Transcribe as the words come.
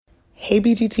Hey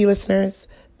BGT listeners,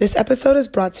 this episode is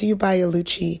brought to you by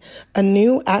Yoluchi, a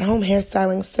new at-home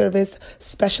hairstyling service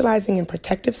specializing in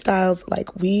protective styles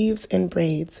like weaves and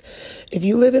braids. If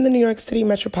you live in the New York City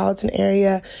metropolitan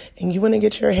area and you want to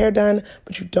get your hair done,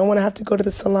 but you don't want to have to go to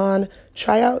the salon,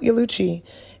 try out Yoluchi.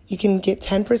 You can get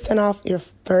 10% off your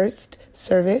first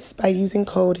service by using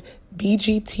code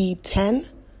BGT10.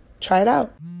 Try it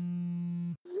out.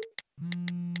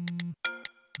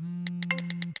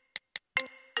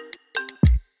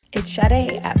 It's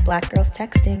Sade at Black Girls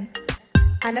Texting.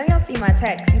 I know y'all see my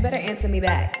text. You better answer me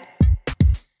back.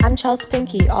 I'm Chelsea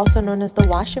Pinky, also known as the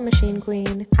Washing Machine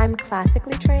Queen. I'm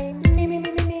classically trained. Me.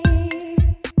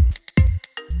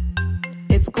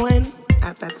 It's Glenn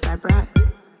at Bed-Stuy Brat.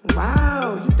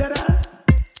 Wow, you dead ass.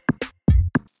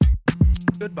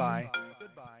 Goodbye.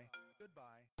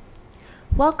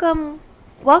 Welcome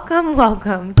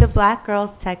to Black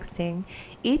Girls Texting.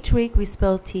 Each week we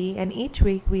spill tea, and each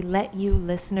week we let you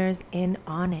listeners in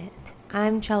on it.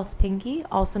 I'm Chelsea Pinky,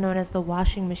 also known as the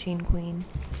Washing Machine Queen.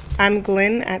 I'm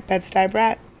Glenn at Bed-Stuy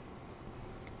Brat.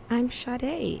 I'm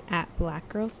Sade at Black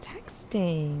Girls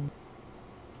Texting.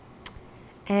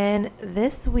 And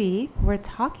this week we're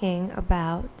talking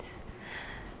about,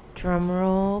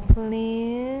 drumroll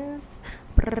please,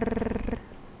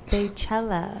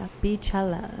 Beychella,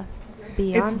 Beyonce.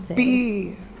 It's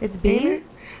B. It's B? Ain't it?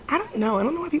 I don't know. I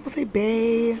don't know why people say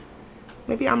Bay.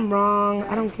 Maybe I'm wrong.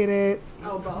 I don't get it.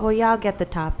 Well, y'all get the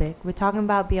topic. We're talking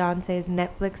about Beyonce's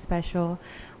Netflix special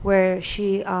where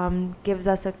she gives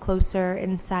us a closer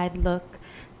inside look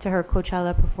to her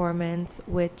Coachella performance,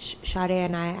 which Sade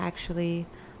and I actually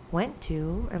went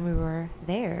to, and we were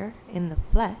there in the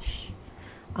flesh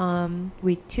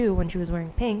week 2 when she was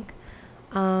wearing pink.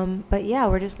 But yeah,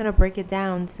 we're just going to break it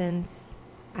down since,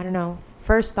 I don't know,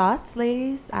 first thoughts,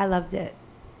 ladies? I loved it.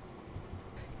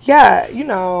 Yeah,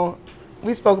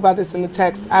 we spoke about this in the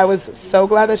text. I was so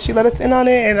glad that she let us in on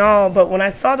it and all, but when I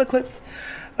saw the clips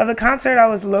of the concert, I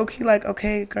was low-key like,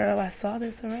 okay, girl, I saw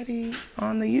this already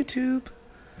on the YouTube.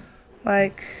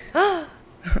 Like...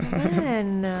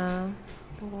 Man,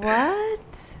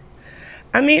 what?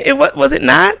 I mean, was it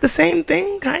not the same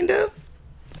thing, kind of?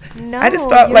 No, I just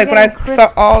thought, like, when I saw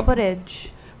all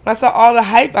footage. When I saw all the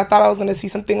hype, I thought I was going to see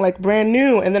something, like, brand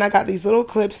new. And then I got these little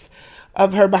clips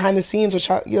of her behind the scenes, which,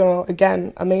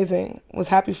 again, amazing. Was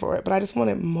happy for it. But I just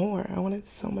wanted more. I wanted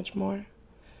so much more.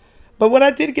 But what I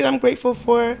did get, I'm grateful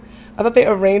for. I thought they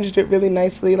arranged it really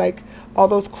nicely. Like, all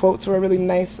those quotes were a really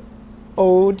nice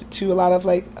ode to a lot of,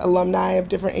 like, alumni of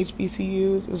different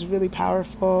HBCUs. It was really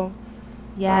powerful.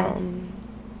 Yes.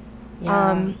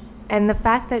 Yeah. And the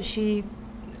fact that she,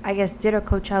 I guess, did a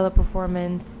Coachella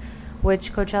performance,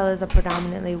 which Coachella is a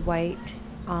predominantly white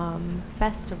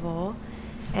festival,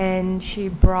 and she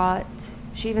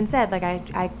even said, like,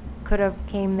 I could have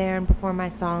came there and performed my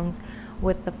songs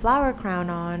with the flower crown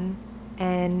on,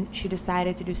 and she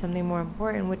decided to do something more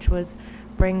important, which was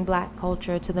bring Black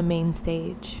culture to the main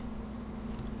stage,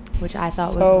 which I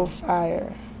thought so was...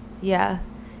 fire. Yeah.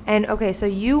 And, okay, so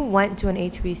you went to an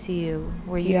HBCU.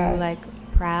 Were you, like,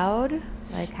 proud?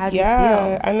 Like, how'd you feel?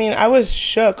 Yeah, I mean, I was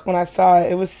shook when I saw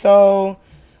it. It was so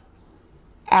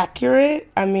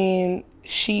accurate. I mean,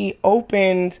 she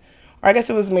opened, or I guess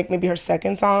it was maybe her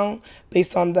second song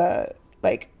based on the,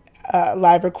 like,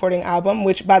 live recording album,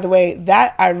 which, by the way,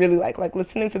 that I really like. Like,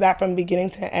 listening to that from beginning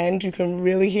to end, you can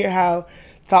really hear how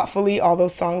thoughtfully all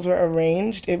those songs were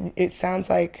arranged. It sounds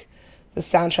like the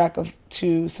soundtrack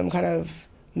to some kind of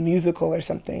musical or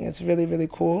something. It's really, really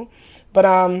cool. But,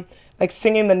 like,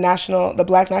 singing the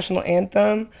Black National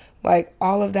Anthem, like,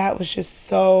 all of that was just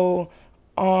so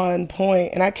on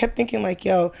point. And I kept thinking, like,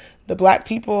 yo, the Black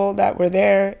people that were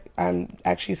there, I'm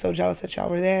actually so jealous that y'all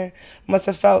were there, must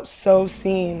have felt so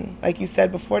seen, like you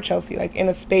said before, Chelsea, like, in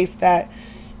a space that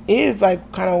is,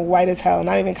 like, kind of white as hell.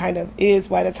 Not even kind of, is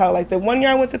white as hell. Like, the one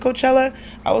year I went to Coachella,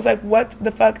 I was like, what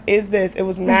the fuck is this? It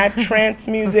was mad trance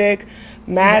music,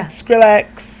 mad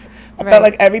Skrillex. I felt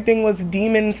like everything was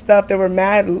demon stuff. There were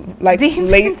mad, like,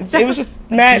 it was just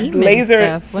mad demon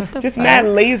laser, just fuck? Mad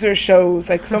laser shows.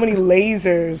 Like, so many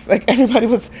lasers. Like, everybody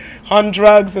was on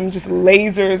drugs and just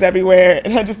lasers everywhere.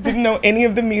 And I just didn't know any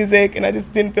of the music, and I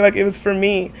just didn't feel like it was for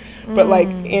me. But, like,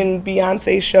 in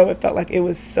Beyonce's show, it felt like it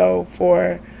was so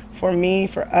for me,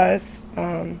 for us.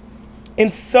 And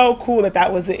so cool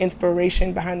that was the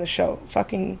inspiration behind the show.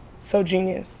 Fucking so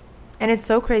genius. And it's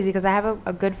so crazy because I have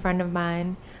a good friend of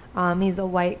mine. He's a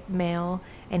white male,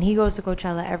 and he goes to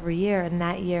Coachella every year, and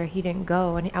that year he didn't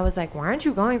go. And I was like, why aren't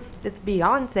you going? It's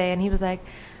Beyonce. And he was like,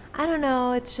 I don't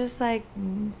know. It's just like,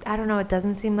 I don't know. It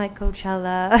doesn't seem like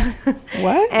Coachella.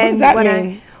 What? What does that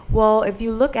mean? Well, if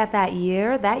you look at that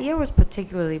year was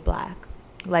particularly black.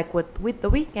 Like with The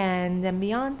Weeknd and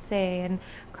Beyonce and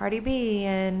Cardi B,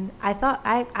 and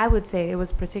I would say it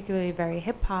was particularly very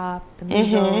hip hop, the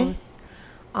Migos.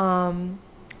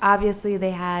 Obviously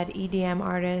they had EDM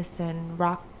artists and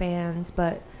rock bands,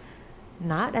 but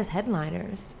not as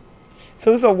headliners.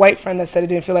 So this is a white friend that said it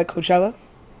didn't feel like Coachella?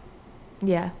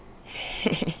 Yeah.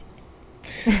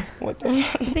 What the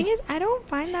The thing is, I don't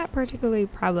find that particularly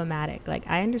problematic. Like,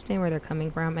 I understand where they're coming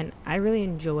from, and I really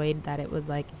enjoyed that it was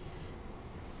like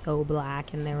so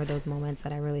black, and there were those moments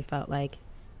that I really felt like,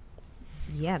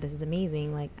 yeah, this is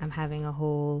amazing. Like, I'm having a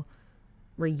whole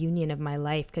reunion of my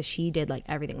life, because she did like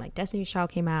everything. Like, Destiny's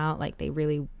Child came out, like they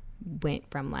really went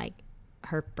from like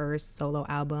her first solo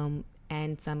album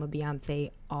and some of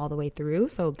Beyonce all the way through,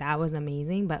 so that was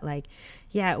amazing. But like,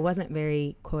 yeah, it wasn't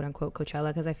very quote unquote Coachella,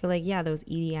 because I feel like, yeah, those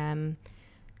EDM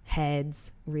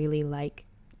heads really like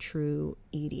true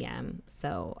EDM,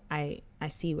 so I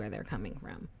see where they're coming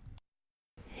from.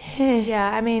 Yeah,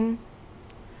 I mean,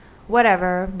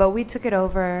 whatever, but we took it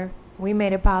over, we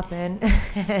made it poppin',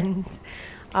 and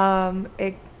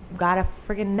it got a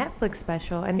friggin' Netflix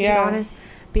special. And to be honest,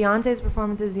 Beyonce's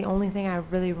performance is the only thing I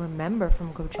really remember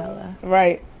from Coachella.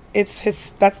 Right. It's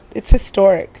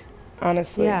historic,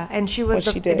 honestly. Yeah, and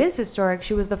it is historic.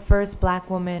 She was the first black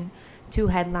woman to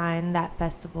headline that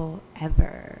festival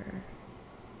ever.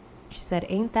 She said,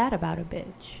 "Ain't that about a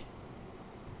bitch?"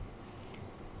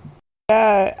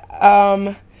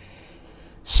 Yeah,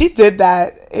 she did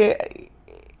that.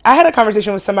 I had a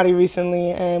conversation with somebody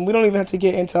recently, and we don't even have to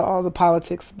get into all the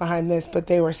politics behind this, but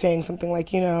they were saying something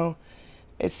like,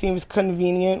 it seems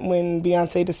convenient when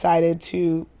Beyonce decided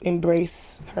to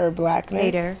embrace her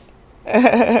blackness.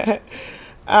 Later.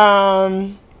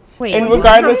 Wait, and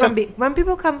regardless of when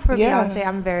people come for Beyonce,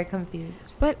 I'm very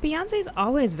confused. But Beyonce's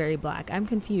always very black. I'm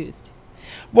confused.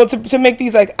 Well, to make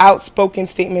these like outspoken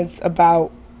statements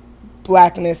about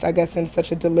blackness, I guess, in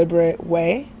such a deliberate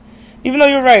way. Even though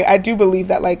you're right, I do believe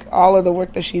that like all of the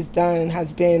work that she's done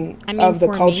has been of the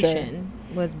culture. Formation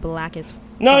was black as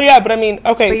fuck. No, yeah, but I mean,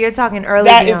 okay. But you're talking early.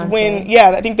 That Beyonce. is when,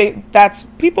 I think that's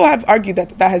people have argued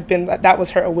that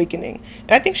was her awakening,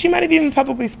 and I think she might have even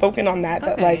publicly spoken on that.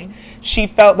 That like she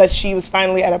felt that she was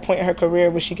finally at a point in her career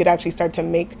where she could actually start to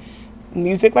make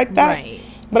music like that. Right.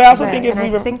 But I also think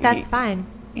I think that's fine.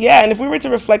 Yeah, and if we were to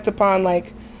reflect upon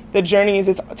like the journeys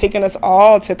it's taken us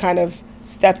all to kind of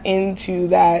step into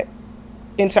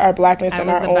our blackness and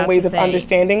our own ways of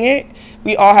understanding it,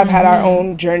 we all have had our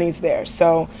own journeys there.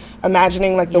 So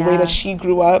imagining like the way that she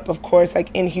grew up, of course,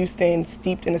 like in Houston,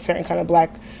 steeped in a certain kind of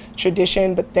black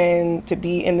tradition, but then to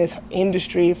be in this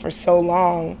industry for so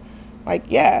long, like,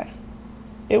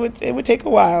 it would take a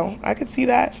while. I could see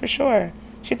that for sure.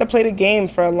 She had to play the game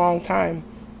for a long time,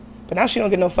 but now she don't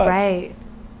get no fucks. Right.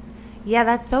 Yeah,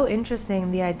 that's so interesting,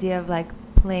 the idea of like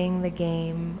playing the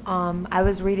game. I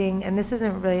was reading, and this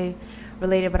isn't really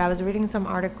related, but I was reading some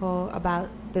article about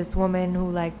this woman who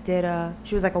like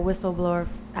she was like a whistleblower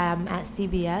at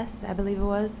CBS, I believe it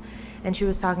was, and she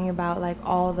was talking about like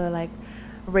all the like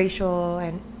racial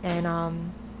and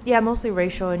mostly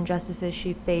racial injustices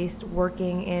she faced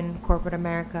working in corporate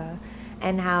America,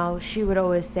 and how she would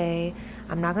always say,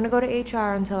 "I'm not going to go to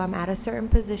HR until I'm at a certain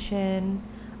position."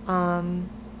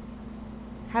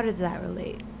 How does that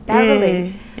relate? That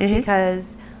relates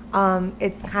because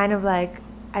it's kind of like,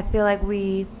 I feel like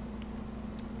we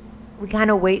kind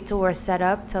of wait till we're set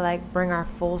up to like bring our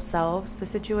full selves to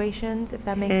situations, if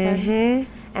that makes sense.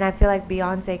 And I feel like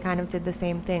Beyonce kind of did the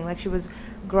same thing. Like she was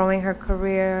growing her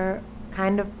career,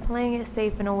 kind of playing it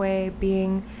safe in a way,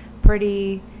 being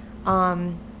pretty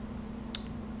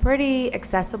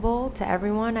accessible to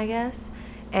everyone, I guess.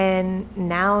 And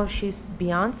now she's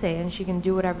Beyonce and she can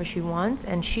do whatever she wants,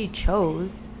 and she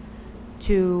chose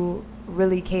to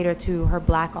really cater to her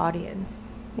black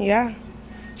audience. Yeah,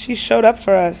 she showed up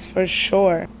for us, for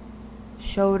sure.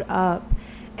 Showed up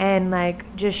and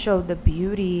like just showed the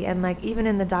beauty, and like even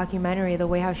in the documentary, the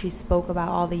way how she spoke about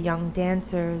all the young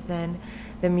dancers and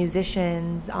the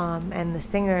musicians and the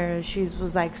singers, she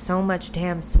was like so much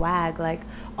damn swag, like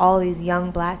all these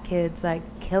young black kids like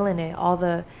killing it, all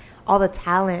the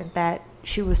talent that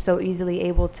she was so easily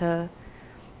able to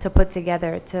put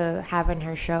together to have in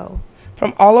her show.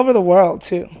 From all over the world,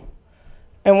 too.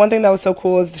 And one thing that was so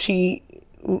cool is she,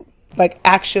 like,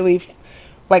 actually,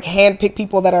 like, handpicked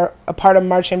people that are a part of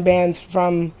marching bands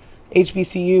from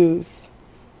HBCUs.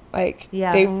 Like,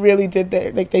 they really did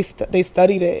their, like, they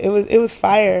studied it. It was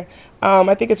fire.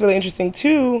 I think it's really interesting,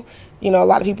 too. A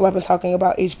lot of people have been talking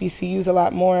about HBCUs a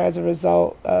lot more as a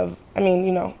result of,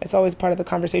 it's always part of the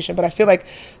conversation, but I feel like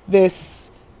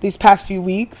these past few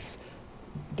weeks,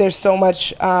 there's so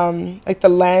much like the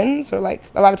lens, or like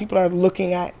a lot of people are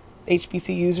looking at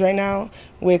HBCUs right now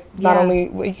with not only,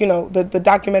 you know, the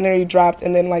documentary dropped,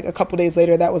 and then like a couple days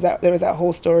later there was that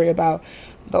whole story about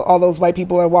all those white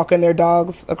people are walking their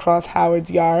dogs across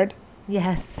Howard's yard.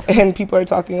 Yes. And people are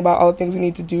talking about all the things we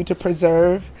need to do to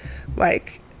preserve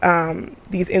like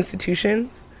these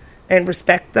institutions and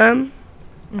respect them.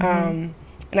 And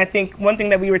I think one thing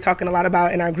that we were talking a lot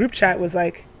about in our group chat was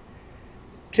like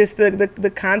just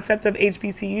the concept of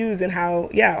HBCUs and how,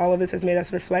 all of this has made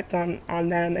us reflect on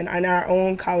them and on our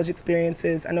own college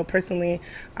experiences. I know personally,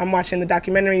 I'm watching the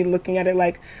documentary, looking at it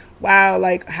like, wow,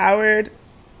 like Howard,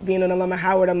 being an alum of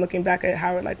Howard, I'm looking back at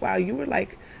Howard like, wow, you were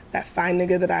like that fine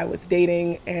nigga that I was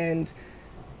dating and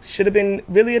should have been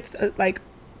really like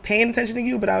paying attention to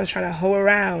you, but I was trying to hoe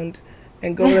around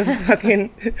and go to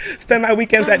fucking spend my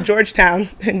weekends at Georgetown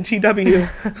and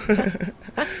GW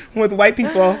with white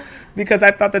people because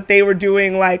I thought that they were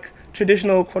doing like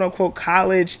traditional quote unquote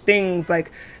college things,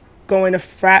 like going to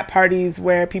frat parties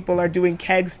where people are doing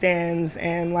keg stands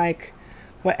and like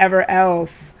whatever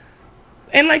else.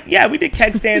 And like, we did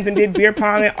keg stands and did beer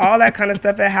pong and all that kind of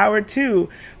stuff at Howard too.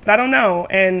 But I don't know.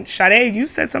 And Sade, you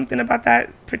said something about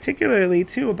that particularly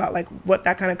too, about like what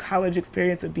that kind of college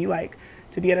experience would be like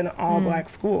to be at an all-black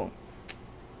school.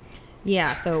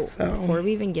 Yeah, so before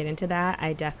we even get into that,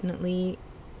 I definitely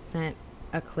sent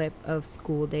a clip of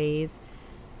School Days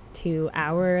to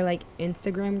our like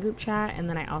Instagram group chat, and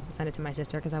then I also sent it to my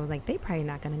sister because I was like, they probably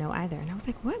not gonna know either. And I was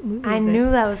like, what movie is I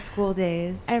knew that was School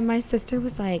Days. And my sister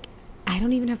was like, I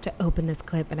don't even have to open this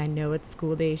clip and I know it's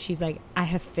School Days. She's like, I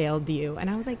have failed you. And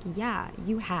I was like, yeah,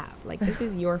 you have. Like, this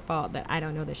is your fault that I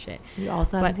don't know this shit. You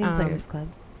also haven't seen Players Club.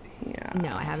 Yeah.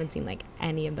 No, I haven't seen like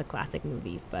any of the classic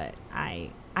movies, but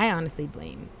I honestly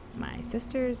blame my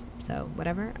sisters, so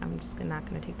whatever. I'm just not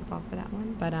gonna take the fall for that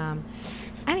one. But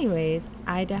anyways,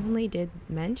 I definitely did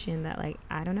mention that, like,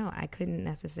 I don't know, I couldn't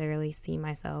necessarily see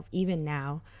myself even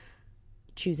now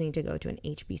choosing to go to an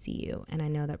HBCU, and I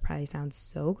know that probably sounds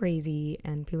so crazy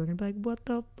and people are gonna be like, what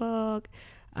the fuck,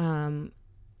 and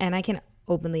I can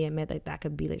openly admit that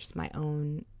could be just my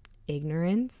own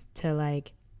ignorance to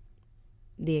like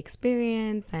the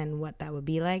experience and what that would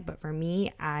be like. But for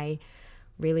me, I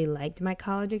really liked my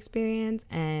college experience,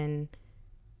 and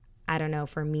I don't know,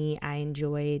 for me, I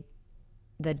enjoyed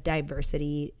the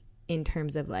diversity in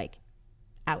terms of like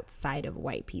outside of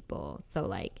white people. So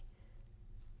like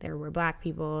there were black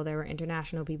people, there were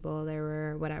international people, there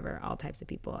were whatever, all types of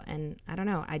people. And I don't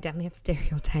know, I definitely have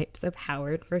stereotypes of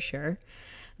Howard for sure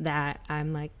that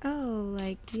I'm like, oh,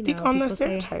 like, you speak know, on the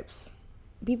stereotypes.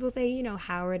 People say, you know,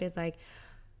 Howard is like,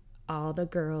 all the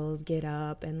girls get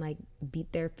up and like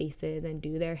beat their faces and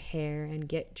do their hair and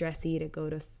get dressy to go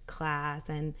to class,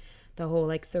 and the whole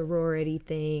like sorority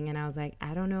thing. And I was like,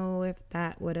 I don't know if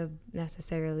that would have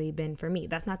necessarily been for me.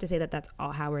 That's not to say that that's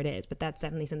all Howard is, but that's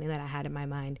definitely something that I had in my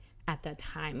mind at the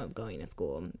time of going to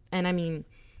school. And I mean,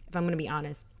 if I'm going to be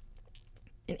honest,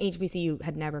 an HBCU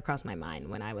had never crossed my mind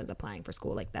when I was applying for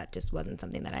school. Like, that just wasn't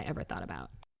something that I ever thought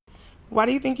about. Why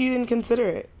do you think you didn't consider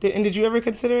it? Did you ever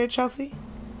consider it, Chelsea?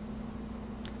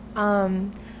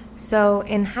 So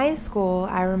in high school,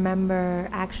 I remember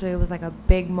actually it was like a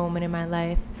big moment in my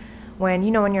life when,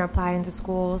 you know, when you're applying to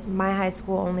schools, my high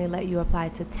school only let you apply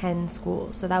to 10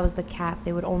 schools. So that was the cap.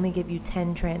 They would only give you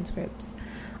 10 transcripts.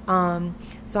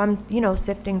 So I'm, you know,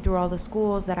 sifting through all the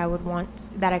schools that I would want,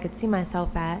 that I could see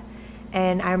myself at.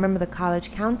 And I remember the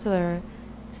college counselor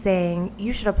saying,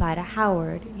 you should apply to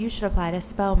Howard. You should apply to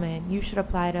Spelman. You should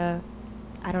apply to,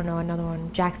 I don't know, another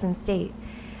one, Jackson State.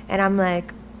 And I'm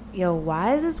like, yo,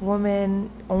 why is this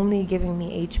woman only giving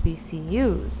me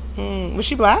HBCUs? Was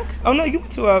she black? Oh no, you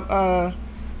went to a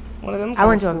one of them. I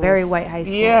went to a very white high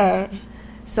school. Yeah.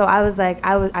 So I was like,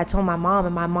 I told my mom,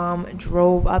 and my mom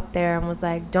drove up there and was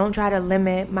like, don't try to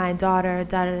limit my daughter,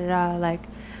 da da da, like,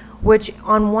 which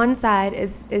on one side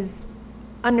is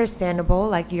understandable.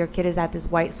 Like, your kid is at this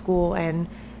white school and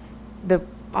the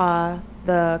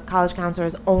college counselor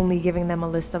is only giving them a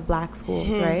list of black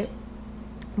schools, right?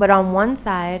 But on one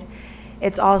side,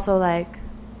 it's also like,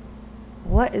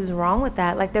 what is wrong with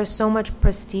that? Like, there's so much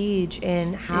prestige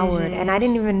in Howard. And I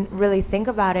didn't even really think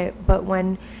about it. But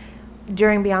when,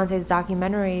 during Beyonce's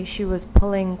documentary, she was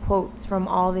pulling quotes from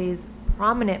all these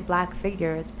prominent black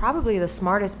figures, probably the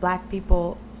smartest black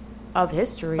people of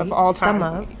history. Of all time. Some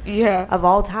of. Yeah. Of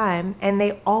all time. And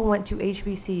they all went to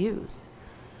HBCUs.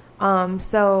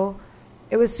 So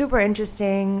it was super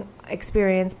interesting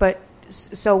experience. But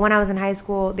so when I was in high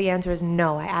school, the answer is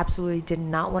no. I absolutely did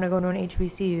not want to go to an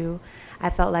HBCU. I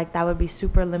felt like that would be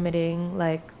super limiting,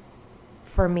 like,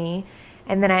 for me.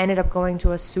 And then I ended up going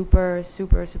to a super,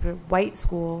 super, super white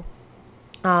school,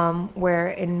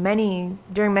 where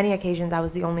during many occasions, I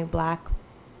was the only black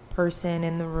person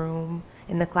in the room,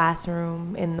 in the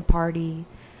classroom, in the party,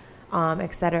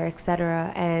 et cetera, et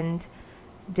cetera. And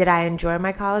did I enjoy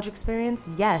my college experience?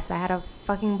 Yes, I had a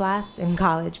fucking blast in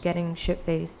college, getting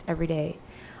shit-faced every day.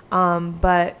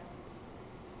 But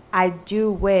I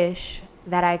do wish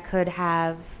that I could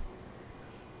have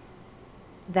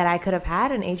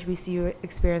had an HBCU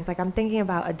experience. Like, I'm thinking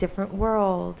about A Different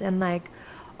World and like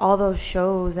all those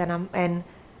shows, and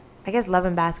I guess Love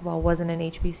and Basketball wasn't an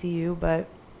HBCU, but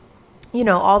you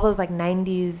know, all those like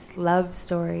 90s love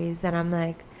stories, and I'm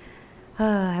like,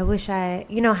 I wish I,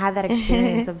 had that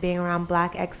experience of being around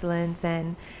black excellence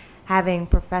and having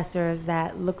professors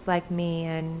that looked like me.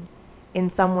 And in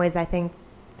some ways, I think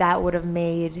that would have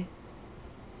made,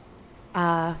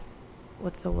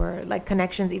 what's the word? Like,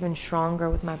 connections even stronger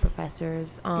with my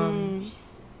professors. I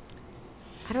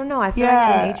don't know. I feel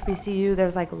like in HBCU,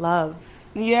 there's like love.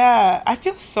 Yeah, I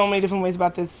feel so many different ways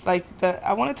about this. Like,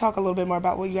 I want to talk a little bit more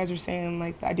about what you guys were saying,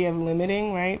 like the idea of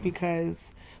limiting, right?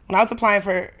 Because when I was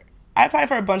I applied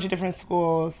for a bunch of different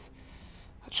schools.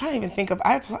 I'm trying to even think of,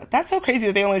 that's so crazy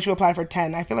that they only let you apply for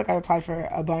 10. I feel like I applied for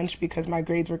a bunch because my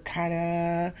grades were kind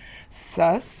of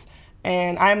sus.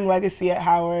 And I'm legacy at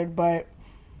Howard, but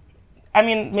I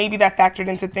mean, maybe that factored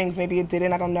into things. Maybe it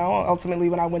didn't. I don't know. Ultimately,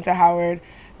 when I went to Howard,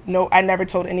 no, I never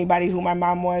told anybody who my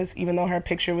mom was, even though her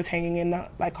picture was hanging in the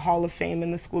like Hall of Fame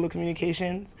in the School of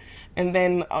Communications. And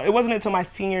then it wasn't until my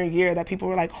senior year that people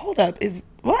were like, "Hold up,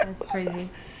 what?" That's crazy.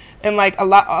 And like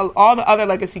all the other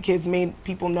legacy kids made sure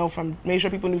people knew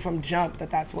from jump that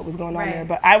that's what was going on there.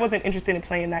 But I wasn't interested in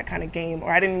playing that kind of game,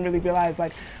 or I didn't really realize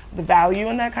like the value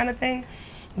in that kind of thing.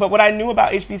 But what I knew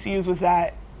about HBCUs was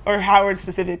that, or Howard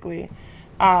specifically,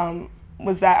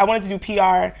 was that I wanted to do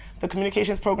PR. The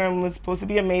communications program was supposed to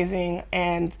be amazing,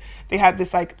 and they had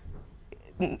this like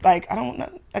I don't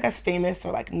know, I guess famous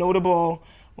or like notable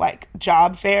like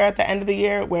job fair at the end of the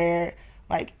year where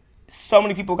like so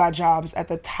many people got jobs at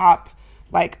the top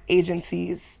like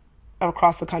agencies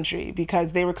across the country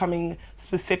because they were coming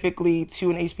specifically to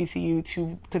an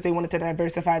HBCU because they wanted to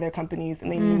diversify their companies,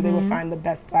 and they knew they would find the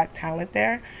best black talent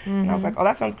there. And I was like, oh,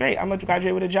 that sounds great. I'm going to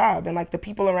graduate with a job. And like the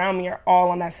people around me are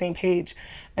all on that same page.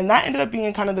 And that ended up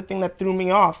being kind of the thing that threw me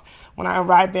off. When I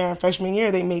arrived there in freshman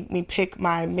year, they made me pick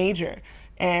my major.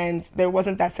 And there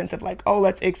wasn't that sense of like, oh,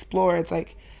 let's explore. It's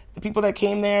like the people that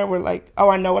came there were like, oh,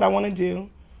 I know what I want to do.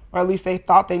 Or at least they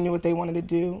thought they knew what they wanted to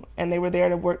do, and they were there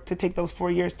to take those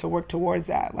 4 years to work towards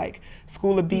that. Like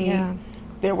School of B,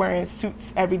 they're wearing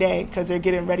suits every day because they're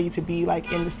getting ready to be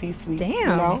like in the C-suite. Damn. You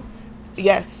know?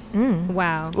 Yes.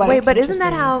 Wow. Like, wait, but isn't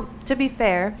that how? To be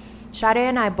fair, Sade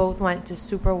and I both went to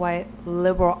super white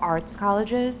liberal arts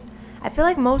colleges. I feel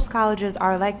like most colleges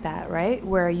are like that, right?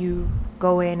 Where you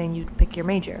go in and you pick your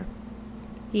major.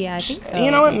 Yeah, I think so.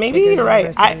 You know what? Maybe you're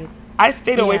right. I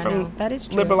stayed away from that is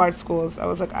true. liberal arts schools. I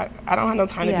was like, I don't have no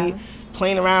time to be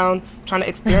playing around, trying to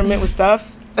experiment with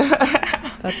stuff.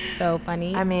 That's so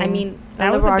funny. I mean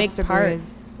that was a big part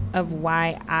of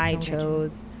why I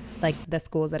chose, like, the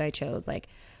schools that I chose. Like,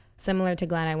 similar to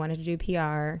Glenn, I wanted to do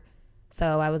PR.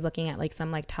 So I was looking at, like,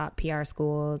 some, like, top PR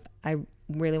schools. I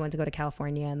really wanted to go to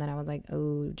California, and then I was like,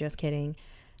 oh, just kidding.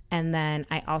 And then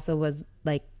I also was,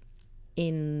 like,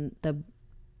 in the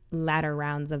latter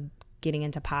rounds of getting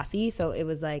into Posse, so it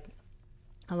was like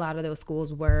a lot of those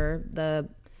schools were the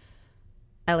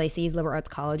LAC's liberal arts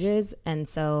colleges, and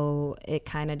so it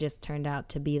kind of just turned out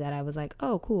to be that I was like,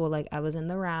 oh, cool. Like, I was in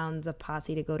the rounds of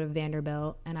Posse to go to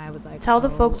Vanderbilt, and I was like, tell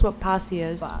the folks what Posse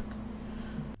is. Fuck.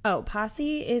 Oh,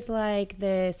 Posse is like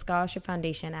the scholarship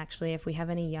foundation. Actually, if we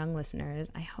have any young listeners,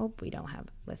 I hope we don't have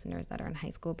listeners that are in high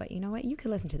school, but you know what? You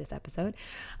can listen to this episode.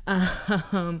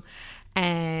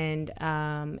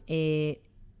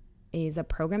 It is a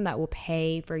program that will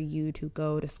pay for you to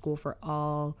go to school for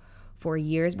all 4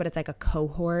 years, but it's like a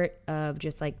cohort of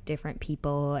just like different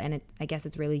people, and I guess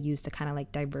it's really used to kind of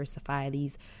like diversify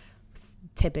these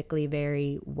typically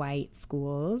very white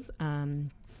schools.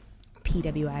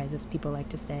 PWIs, as people like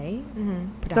to say.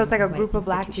 So it's like a group of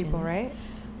black people, right?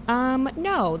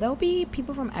 No, there'll be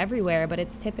people from everywhere, but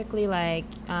it's typically like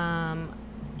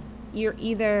you're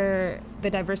either, the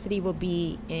diversity will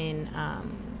be in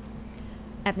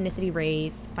ethnicity,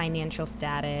 race, financial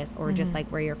status, or just like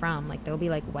where you're from. Like, there'll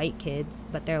be like white kids,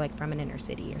 but they're like from an inner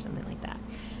city or something like that.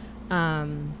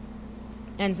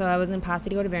 And so I was in Posse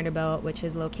to go to Vanderbilt, which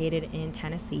is located in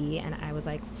Tennessee, and I was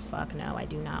like, fuck no, I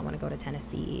do not want to go to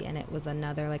Tennessee. And it was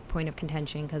another like point of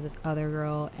contention because this other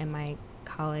girl in my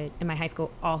high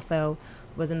school also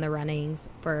was in the runnings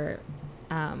for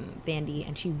Vandy,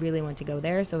 and she really wanted to go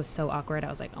there, so it was so awkward. I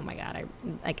was like, oh my god,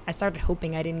 I started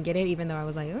hoping I didn't get it, even though I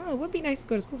was like, oh, it would be nice to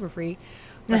go to school for free.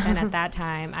 But then at that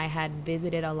time, I had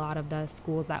visited a lot of the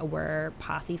schools that were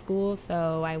posse schools,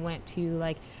 so I went to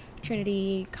like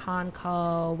Trinity,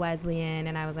 Concal, Wesleyan,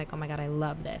 and I was like, oh my god, I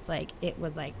love this. Like, it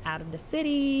was like out of the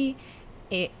city,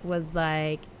 it was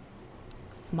like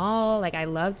small. Like, I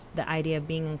loved the idea of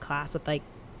being in class with like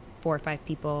 4 or 5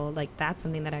 people. Like, that's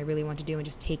something that I really want to do, and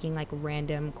just taking like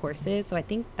random courses. So I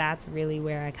think that's really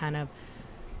where I kind of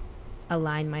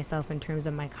align myself in terms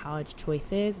of my college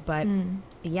choices. But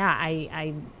yeah,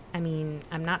 I mean,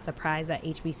 I'm not surprised that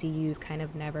HBCUs kind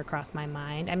of never crossed my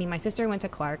mind. I mean, my sister went to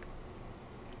Clark,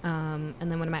 and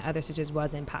then one of my other sisters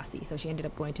was in Posse, so she ended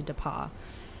up going to DePaul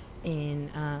in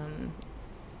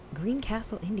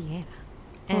Greencastle, Indiana.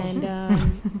 And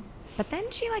but then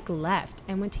she like left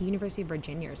and went to University of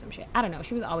Virginia or some shit. I don't know.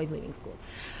 She was always leaving schools.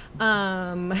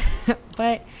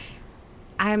 But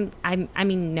I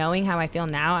mean, knowing how I feel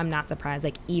now, I'm not surprised.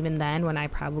 Like, even then, when I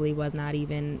probably was not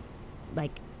even,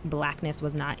 like, blackness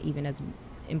was not even as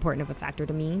important of a factor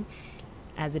to me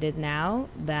as it is now,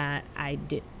 that I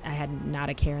had not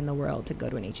a care in the world to go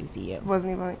to an HBCU.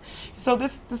 Wasn't even. So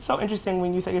this is so interesting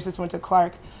when you said your sister went to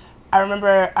Clark. I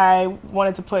remember I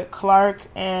wanted to put Clark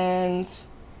and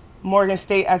Morgan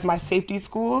State as my safety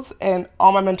schools, and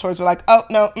all my mentors were like, oh,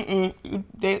 no,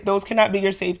 those cannot be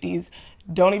your safeties.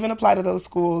 Don't even apply to those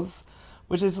schools,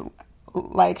 which is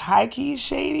like high-key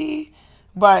shady.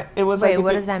 But it was like... Wait,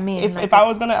 what does that mean? If I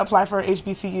was going to apply for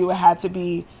HBCU, it had to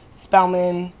be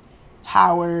Spelman,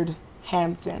 Howard,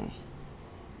 Hampton.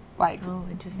 Like,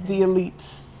 the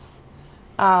elites.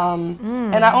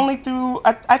 And I only threw...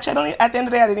 Actually, at the end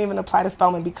of the day, I didn't even apply to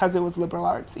Spelman because it was liberal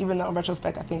arts, even though in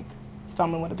retrospect, I think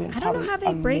Spelman would have been probably amazing. I don't know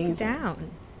how they break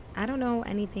down. I don't know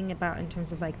anything about in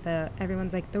terms of like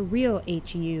everyone's like the real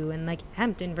HU and like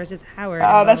Hampton versus Howard.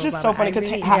 That's just so funny because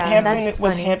Hampton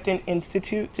was Hampton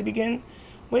Institute to begin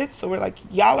with. So we're like,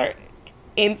 y'all are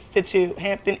Institute,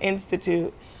 Hampton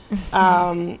Institute.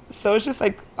 So it's just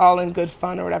like all in good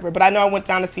fun or whatever. But I know I went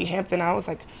down to see Hampton. I was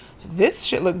like, this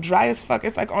shit look dry as fuck.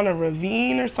 It's like on a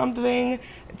ravine or something.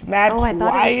 It's mad quiet. I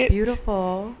thought it was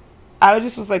beautiful. I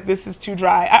just was like, this is too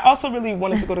dry. I also really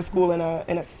wanted to go to school in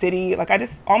a city. Like, I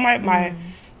just, all my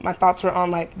thoughts were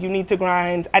on, like, you need to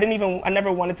grind. I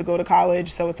never wanted to go to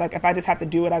college. So it's like, if I just have to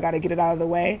do it, I got to get it out of the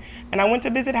way. And I went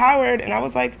to visit Howard, and I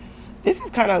was like, this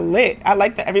is kind of lit. I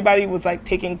like that everybody was, like,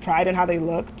 taking pride in how they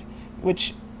looked,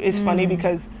 which is funny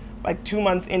because, like, 2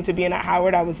 months into being at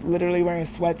Howard, I was literally wearing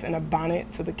sweats and a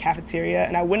bonnet to the cafeteria.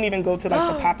 And I wouldn't even go to,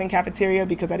 like, the poppin' cafeteria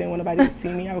because I didn't want anybody to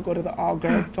see me. I would go to the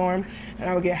all-girls dorm, and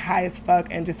I would get high as fuck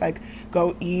and just, like,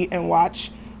 go eat and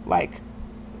watch, like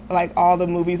all the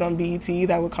movies on BET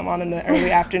that would come on in the early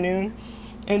afternoon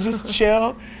and just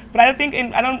chill. But I didn't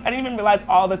even realize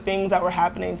all the things that were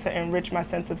happening to enrich my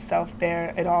sense of self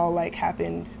there. It all, like,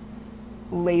 happened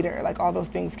later. Like, all those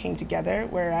things came together,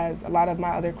 whereas a lot of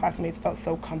my other classmates felt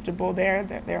so comfortable there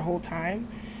their whole time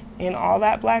in all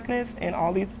that blackness and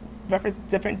all these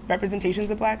different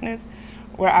representations of blackness,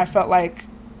 where I felt like,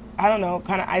 I don't know,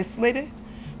 kind of isolated.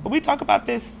 But we talk about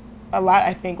this a lot,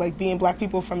 I think, like, being black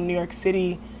people from New York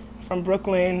City, from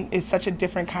Brooklyn, is such a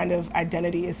different kind of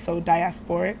identity. It's so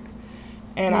diasporic.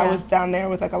 And I was down there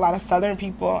with, like, a lot of Southern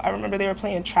people. I remember they were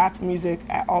playing trap music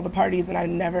at all the parties, and I'd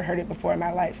never heard it before in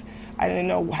my life. I didn't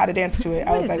know how to dance to it.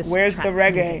 I was like, where's the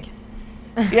reggae?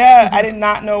 Yeah, I did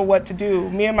not know what to do.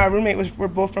 Me and my roommate were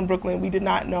both from Brooklyn. We did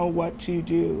not know what to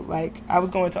do. Like, I was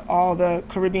going to all the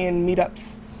Caribbean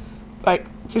meetups, like,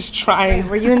 just trying.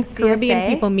 Were you in CSA? Caribbean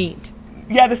people meet.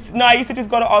 Yeah, I used to just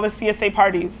go to all the CSA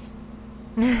parties.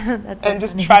 That's and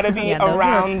just try to be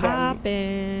around them.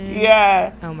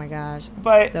 Yeah. Oh my gosh.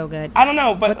 But so good. I don't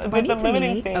know, but the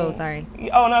limiting thing. Oh, sorry.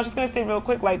 Oh, no, I was just gonna say real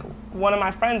quick, like, one of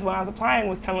my friends when I was applying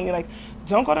was telling me, like,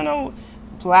 don't go to no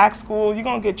black school. You're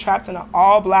gonna get trapped in an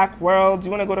all black world.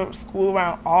 You wanna go to school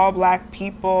around all black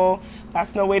people.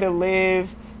 That's no way to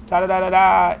live. Da da da da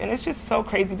da. And it's just so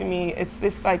crazy to me. It's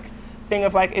this, like, thing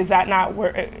of, like, is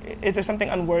there something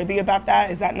unworthy about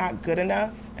that? Is that not good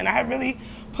enough? And I really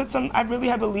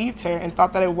had believed her and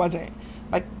thought that it wasn't.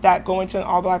 Like, that going to an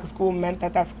all-black school meant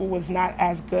that school was not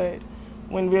as good,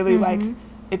 when really, like,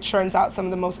 it churns out some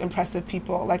of the most impressive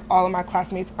people. Like, all of my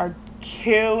classmates are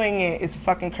killing it. It's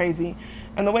fucking crazy.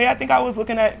 And the way I think I was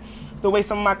looking at the way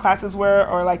some of my classes were,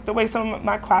 or, like, the way some of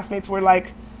my classmates were,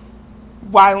 like,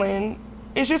 wilding,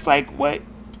 it's just, like, what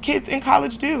kids in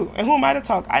college do. And who am I to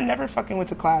talk? I never fucking went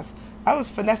to class. I was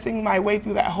finessing my way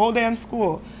through that whole damn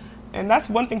school. And that's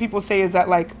one thing people say, is that,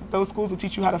 like, those schools will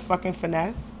teach you how to fucking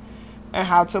finesse and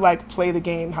how to, like, play the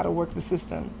game, how to work the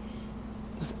system.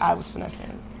 I was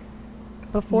finessing.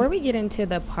 Before we get into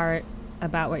the part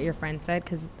about what your friend said,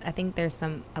 because I think there's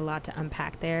a lot to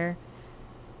unpack there.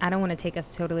 I don't want to take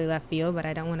us totally left field, but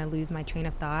I don't want to lose my train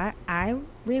of thought. I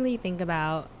really think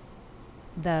about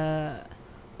the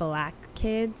black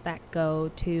kids that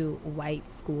go to white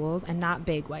schools, and not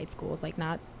big white schools, like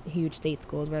not huge state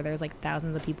schools where there's like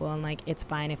thousands of people and like it's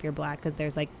fine if you're black because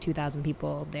there's like 2,000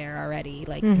 people there already.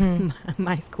 Like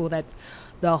my school, that's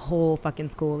the whole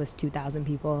fucking school is 2,000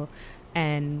 people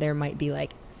and there might be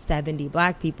like 70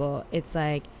 black people. It's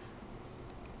like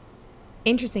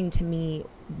interesting to me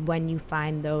when you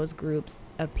find those groups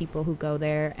of people who go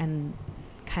there and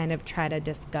kind of try to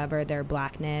discover their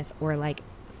blackness or like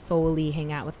solely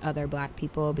hang out with other black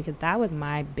people, because that was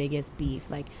my biggest beef.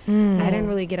 Like I didn't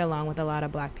really get along with a lot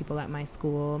of black people at my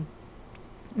school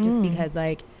just because,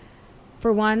 like,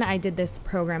 for one, I did this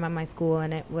program at my school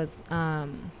and it was I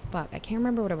can't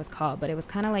remember what it was called, but it was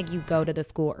kind of like you go to the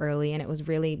school early and it was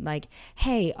really like,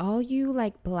 hey, all you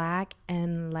like black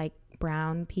and like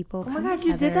brown people. Oh my God,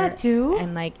 you did that too?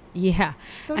 And like, yeah.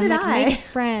 So and did like I. make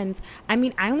friends. I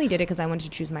mean, I only did it because I wanted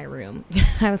to choose my room.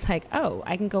 I was like, oh,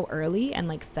 I can go early and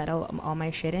like settle all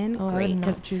my shit in. Oh, Great. I would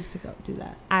Because not choose to go do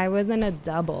that. I was in a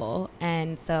double,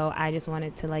 and so I just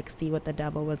wanted to like see what the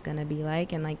double was gonna be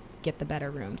like and like get the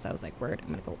better room. So I was like, word, I'm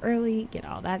gonna go early, get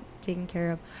all that taken care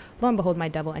of. Lo and behold, my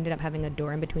double ended up having a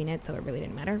door in between it, so it really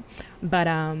didn't matter. But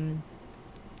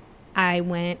I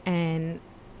went and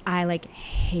I like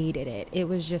hated it. It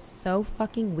was just so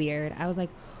fucking weird. I was like,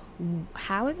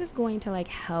 how is this going to like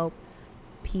help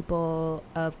people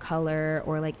of color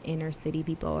or like inner city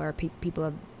people or people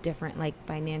of different like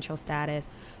financial status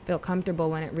feel comfortable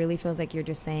when it really feels like you're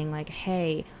just saying like,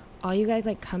 hey, all you guys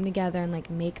like come together and like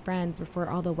make friends before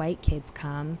all the white kids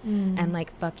come and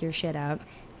like fuck your shit up.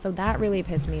 So that really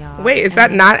pissed me off. Wait, is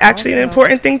that not actually an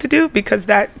important thing to do? Because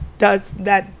that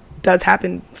does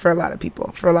happen for a lot of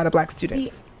people, for a lot of black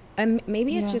students. See,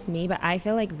 maybe it's just me, but I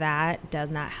feel like that does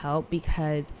not help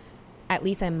because, at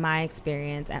least in my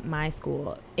experience at my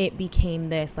school, it became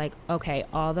this like, okay,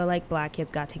 all the like black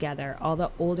kids got together, all the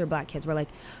older black kids were like,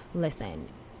 listen,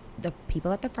 the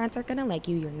people at the front are gonna like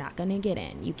you, you're not gonna get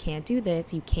in, you can't do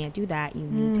this, you can't do that, you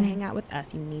need to hang out with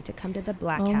us, you need to come to the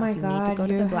black house, you need to go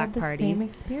to the black parties. Same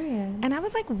experience. And I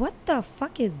was like, what the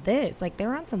fuck is this? Like, they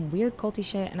were on some weird culty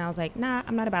shit, and I was like, nah,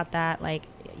 I'm not about that. Like,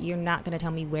 you're not gonna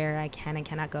tell me where I can and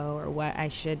cannot go or what I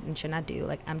should and should not do.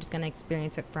 Like, I'm just gonna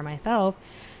experience it for myself.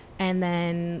 And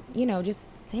then, you know, just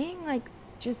saying like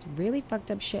just really fucked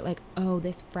up shit like, oh,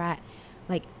 this frat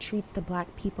like treats the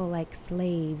black people like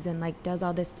slaves and like does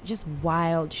all this just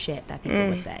wild shit that people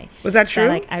would say. Was that true? So,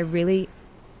 like,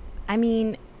 I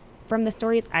mean, from the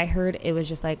stories I heard, it was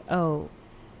just like, oh,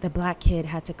 the black kid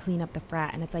had to clean up the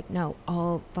frat. And it's like, no,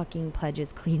 all fucking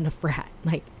pledges clean the frat.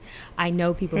 Like, I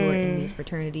know people who are in these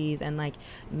fraternities, and like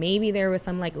maybe there was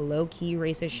some like low-key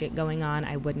racist shit going on.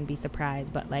 I wouldn't be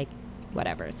surprised, but like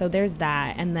whatever. So there's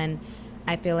that. And then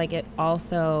I feel like it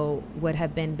also would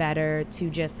have been better to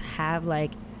just have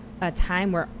like a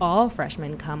time where all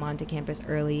freshmen come onto campus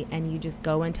early and you just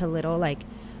go into little like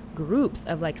groups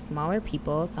of like smaller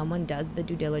people. Someone does the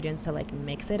due diligence to like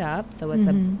mix it up so it's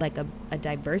a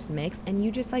diverse mix, and you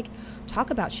just like talk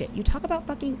about shit. You talk about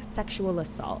fucking sexual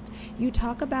assault. You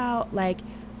talk about like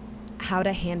how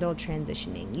to handle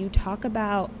transitioning. You talk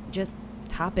about just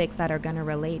topics that are gonna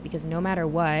relate, because no matter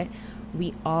what,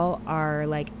 we all are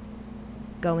like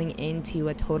going into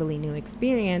a totally new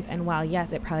experience. And while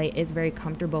yes, it probably is very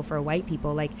comfortable for white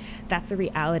people, like that's the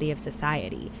reality of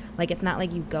society. Like, it's not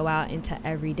like you go out into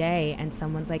every day and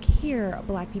someone's like, here,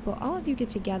 black people, all of you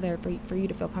get together for you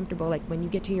to feel comfortable. Like, when you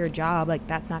get to your job, like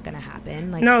that's not gonna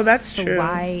happen. Like, no, that's so true.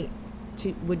 Why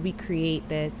would we create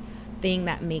this thing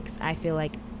that makes, I feel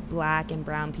like, black and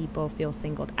brown people feel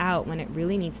singled out, when it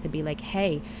really needs to be like,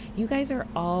 hey, you guys are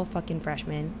all fucking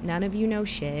freshmen, none of you know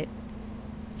shit,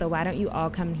 so why don't you all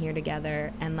come here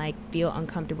together and like feel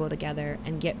uncomfortable together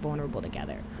and get vulnerable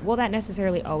together? Will that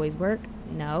necessarily always work?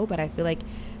 No, but I feel like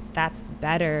that's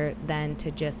better than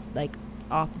to just like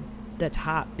off the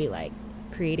top be like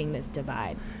creating this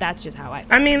divide. That's just how I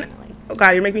feel. I mean, personally. oh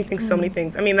God, you're making me think so many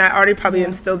things. I mean, that already probably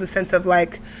instills a sense of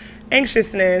like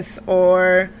anxiousness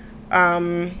or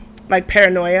like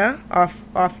paranoia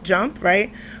off jump,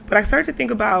 right? But I started to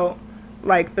think about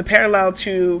like the parallel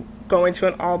to going to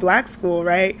an all-black school,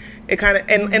 right? It kind of,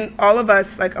 and all of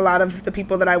us, like a lot of the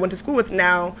people that I went to school with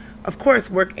now, of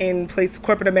course, work in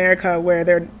corporate America where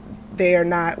they are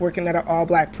not working at an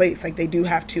all-black place. Like, they do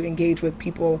have to engage with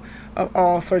people of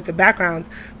all sorts of backgrounds.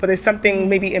 But there's something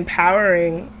maybe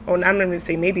empowering, or I'm not going to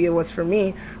say maybe, it was for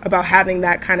me, about having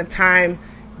that kind of time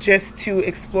just to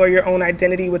explore your own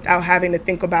identity without having to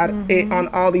think about it on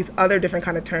all these other different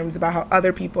kind of terms about how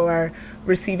other people are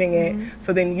receiving it.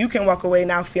 So then you can walk away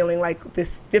now feeling like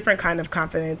this different kind of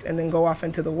confidence and then go off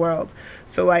into the world.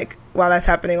 So like while that's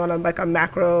happening on a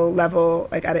macro level,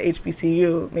 like at a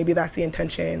HBCU, maybe that's the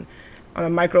intention on a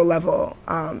micro level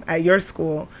at your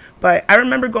school. But I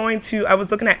remember I was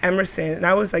looking at Emerson, and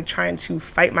I was like trying to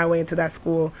fight my way into that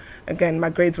school. Again, my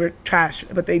grades were trash,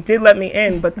 but they did let me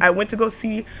in. But I went to go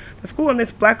see the school, and this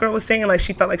black girl was saying like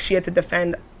she felt like she had to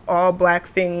defend all black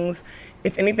things.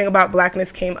 If anything about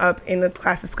blackness came up in the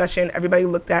class discussion, everybody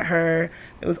looked at her.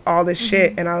 It was all this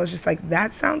shit. And I was just like,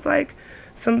 that sounds like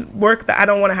some work that I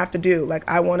don't want to have to do. Like,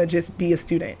 I want to just be a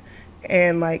student.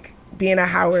 And like, being at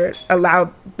Howard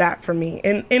allowed that for me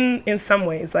in some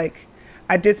ways. Like,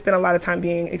 I did spend a lot of time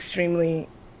being extremely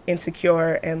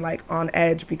insecure and like on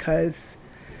edge because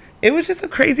it was just a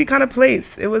crazy kind of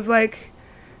place. It was like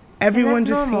everyone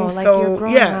just normal. seemed Like, so you're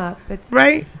growing up. It's,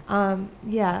 right. I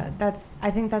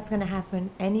think that's gonna happen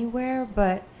anywhere,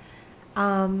 but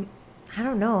I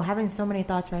don't know, having so many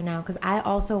thoughts right now because I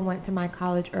also went to my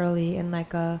college early in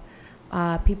like a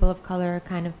people of color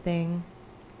kind of thing.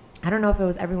 I don't know if it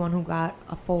was everyone who got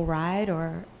a full ride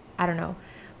or I don't know,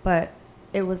 but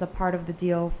it was a part of the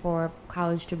deal for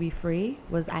college to be free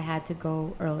was I had to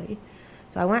go early.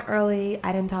 So I went early.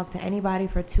 I didn't talk to anybody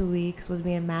for 2 weeks, was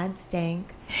being mad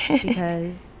stank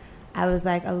because I was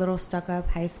like a little stuck up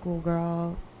high school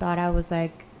girl, thought I was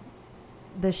like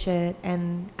the shit.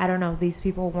 And I don't know, these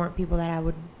people weren't people that I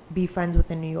would be friends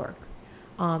with in New York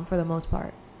for the most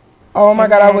part. Oh my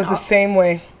God, I was the same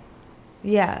way.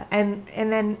 Yeah, and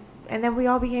then we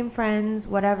all became friends,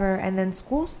 whatever, and then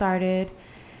school started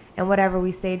and whatever,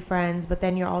 we stayed friends, but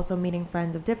then you're also meeting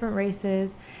friends of different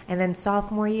races, and then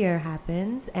sophomore year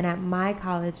happens, and at my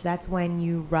college, that's when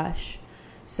you rush.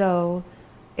 So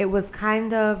it was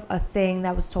kind of a thing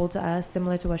that was told to us,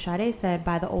 similar to what Sade said,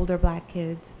 by the older black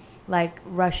kids, like,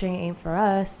 rushing ain't for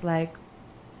us, like,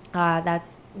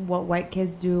 that's what white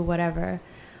kids do, whatever.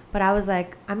 But I was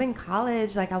like, I'm in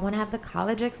college, like, I want to have the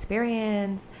college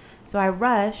experience. So I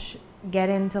rush, get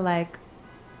into like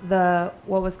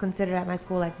what was considered at my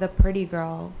school like the pretty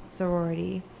girl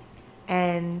sorority,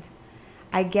 and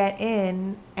I get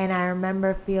in, and I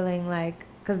remember feeling like,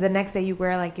 because the next day you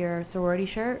wear like your sorority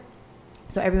shirt,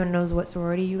 so everyone knows what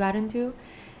sorority you got into,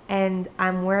 and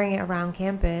I'm wearing it around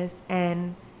campus,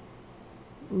 and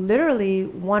literally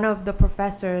one of the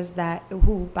professors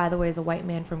who by the way is a white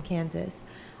man from Kansas,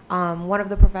 one of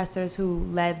the professors who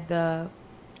led the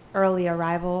early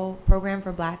arrival program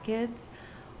for black kids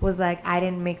was like, I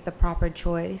didn't make the proper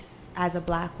choice as a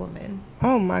black woman.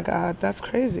 Oh my God, that's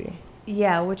crazy.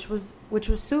 Yeah, which was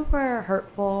super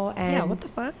hurtful and yeah, what the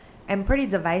fuck? And pretty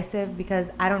divisive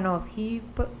because I don't know if he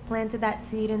planted that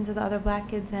seed into the other black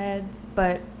kids' heads,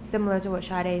 but similar to what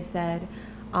Sade said,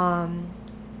 a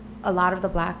lot of the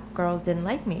black girls didn't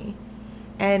like me,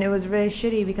 and it was really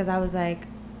shitty because I was like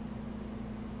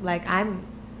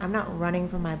I'm not running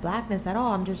from my blackness at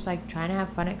all. I'm just like trying to have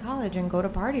fun at college and go to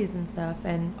parties and stuff.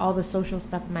 And all the social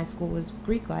stuff in my school was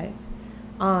Greek life.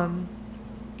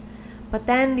 But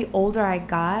then the older I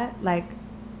got, like,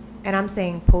 and I'm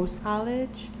saying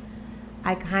post-college,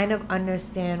 I kind of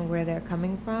understand where they're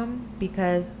coming from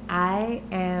because I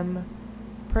am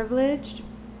privileged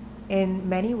in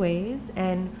many ways.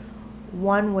 And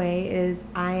one way is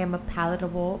I am a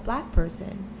palatable black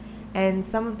person. And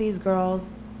some of these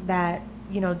girls that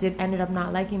ended up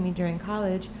not liking me during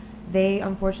college,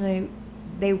 unfortunately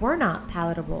they were not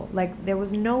palatable. Like, there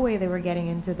was no way they were getting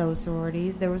into those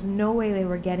sororities. There was no way they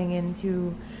were getting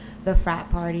into the frat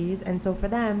parties. And so for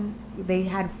them, they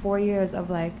had 4 years of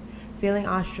like feeling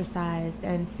ostracized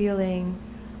and feeling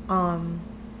not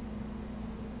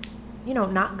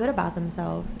good about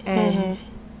themselves, and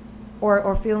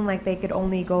or feeling like they could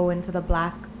only go into the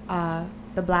black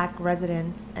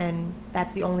residence, and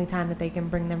that's the only time that they can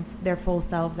bring their full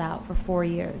selves out for 4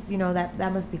 years.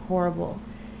 That must be horrible.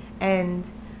 And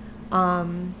I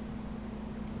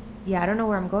don't know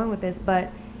where I'm going with this,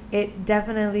 but it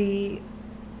definitely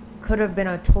could have been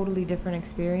a totally different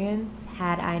experience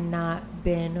had I not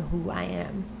been who I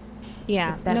am.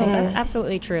 Yeah, that's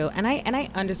absolutely true. And I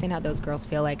understand how those girls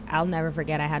feel. Like, I'll never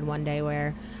forget, I had one day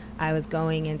where I was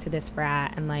going into this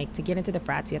frat, and like, to get into the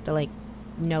frats, you have to like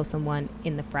know someone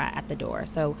in the frat at the door.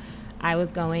 So I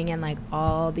was going, and like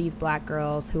all these black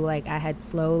girls who like I had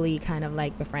slowly kind of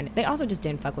like befriended, they also just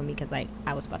didn't fuck with me because like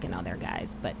I was fucking all their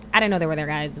guys, but I didn't know they were their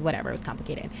guys. Whatever, it was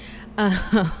complicated.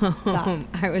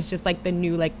 I was just like the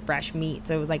new like fresh meat,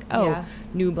 so it was like,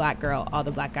 new black girl, all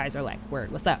the black guys are like,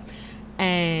 word, what's up?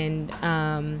 And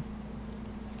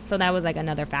So that was like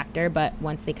another factor. But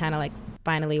once they kind of like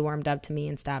finally warmed up to me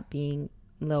and stopped being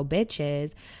little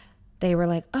bitches, they were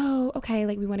like, oh, okay,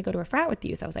 like we want to go to a frat with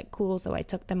you. So I was like, cool. So I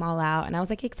took them all out and I was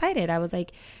like excited. I was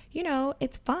like, you know,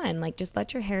 it's fun. Like just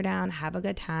let your hair down, have a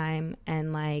good time,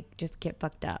 and like just get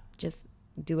fucked up. Just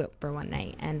do it for one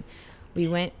night. And we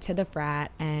went to the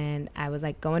frat and I was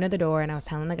like going to the door and I was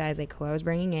telling the guys like who I was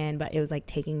bringing in, but it was like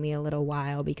taking me a little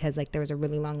while because like there was a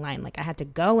really long line. Like I had to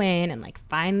go in and like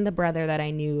find the brother that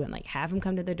I knew and like have him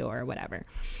come to the door or whatever.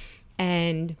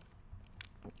 And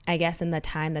I guess in the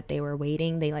time that they were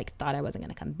waiting, they like thought I wasn't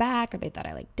going to come back, or they thought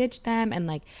I like ditched them. And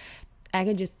like I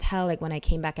could just tell like when I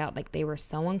came back out, like they were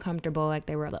so uncomfortable. Like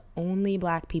they were the only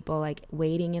black people like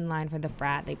waiting in line for the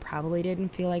frat. They probably didn't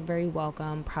feel like very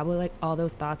welcome. Probably like all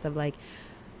those thoughts of like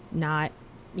not,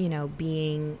 you know,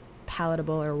 being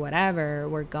palatable or whatever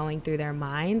were going through their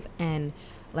minds. And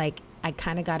like I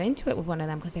kind of got into it with one of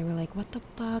them because they were like, what the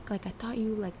fuck? Like I thought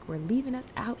you like were leaving us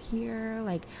out here,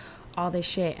 like all this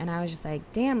shit. And I was just like,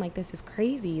 damn, like this is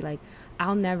crazy. Like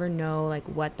I'll never know like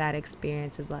what that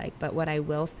experience is like. But what I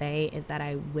will say is that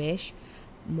I wish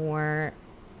more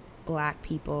black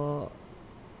people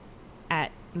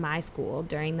at my school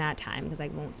during that time, because I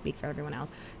won't speak for everyone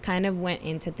else, kind of went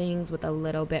into things with a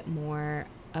little bit more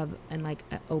of an like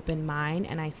an open mind.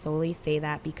 And I solely say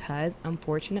that because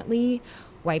unfortunately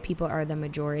white people are the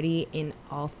majority in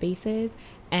all spaces,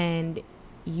 and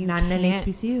you not in an can't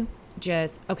HBCU.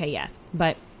 just okay, yes,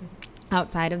 but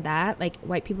outside of that, like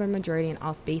white people are majority in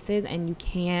all spaces, and you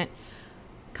can't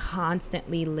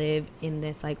constantly live in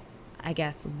this like I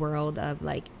guess world of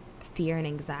like fear and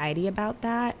anxiety about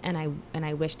that. And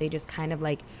I wish they just kind of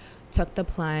like took the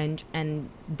plunge and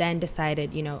then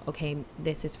decided, you know, okay,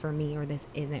 this is for me or this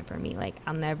isn't for me. Like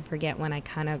I'll never forget when I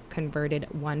kind of converted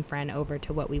one friend over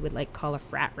to what we would like call a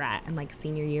frat rat. And like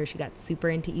senior year, she got super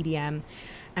into EDM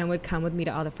and would come with me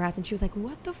to all the frats, and she was like,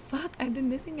 what the fuck, I've been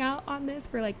missing out on this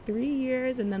for like 3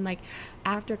 years. And then like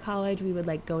after college we would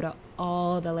like go to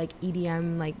all the like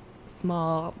EDM like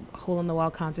small hole in the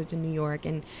wall concerts in New York,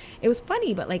 and it was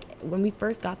funny. But like when we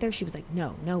first got there, she was like,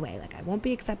 no way, like I won't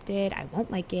be accepted, I won't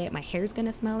like it, my hair's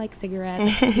gonna smell like cigarettes,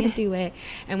 I can't do it.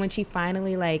 And when she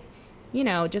finally like, you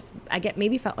know, just I get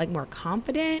maybe felt like more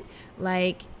confident,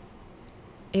 like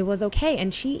it was okay.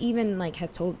 And she even like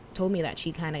has told me that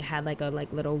she kind of had like a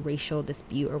like little racial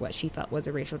dispute, or what she felt was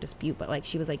a racial dispute, but like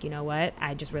she was like, you know what,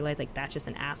 I just realized like that's just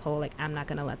an asshole, like I'm not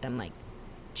gonna let them like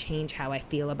change how I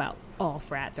feel about all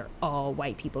frats or all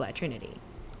white people at Trinity.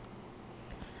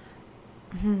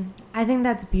 I think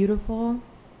that's beautiful.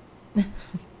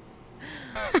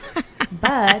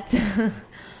 But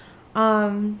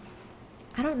I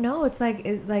don't know, it's like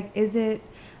is it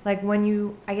like when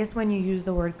you use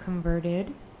the word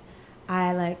converted,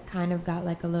 I like kind of got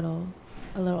like a little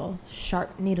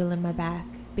sharp needle in my back,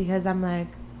 because I'm like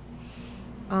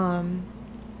I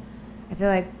feel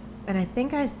like, and I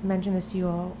think I mentioned this to you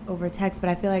all over text, but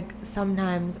I feel like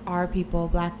sometimes our people,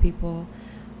 black people,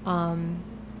 and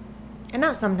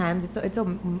not sometimes,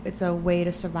 it's a way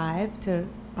to survive, to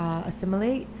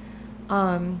assimilate.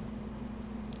 But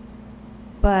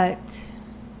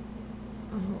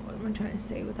what am I trying to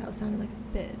say without sounding like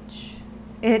a bitch?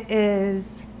 It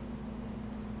is,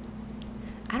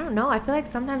 I don't know. I feel like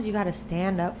sometimes you got to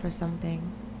stand up for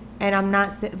something, and I'm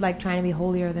not like trying to be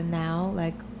holier than thou.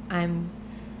 Like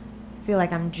feel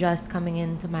like I'm just coming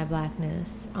into my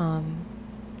blackness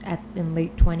in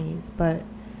late 20s, but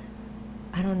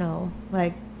I don't know,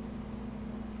 like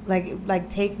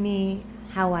take me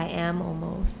how I am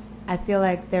almost. I feel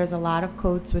like there's a lot of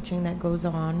code switching that goes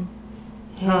on,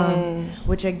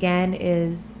 which again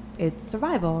it's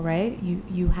survival, right?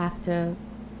 You have to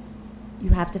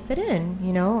fit in,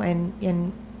 you know,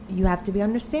 and you have to be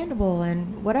understandable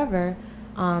and whatever,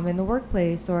 in the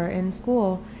workplace or in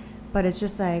school. But it's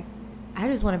just like, I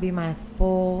just want to be my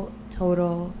full,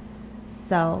 total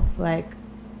self. Like,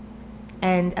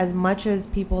 and as much as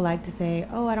people like to say,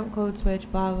 oh, I don't code switch,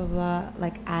 blah, blah, blah,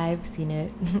 like, I've seen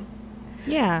it.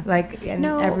 Yeah. Like, and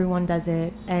everyone does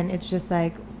it. And it's just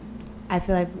like, I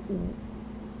feel like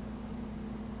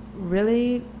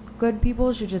really good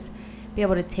people should just be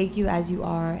able to take you as you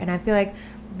are. And I feel like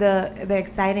the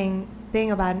exciting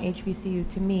thing about an HBCU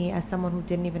to me, as someone who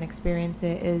didn't even experience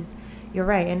it, is you're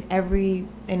right.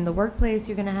 In the workplace,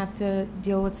 you're gonna have to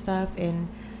deal with stuff. In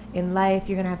life,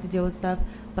 you're gonna have to deal with stuff.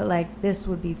 But like, this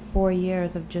would be 4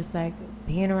 years of just like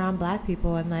being around black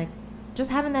people and like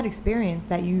just having that experience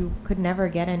that you could never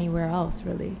get anywhere else,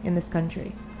 really, in this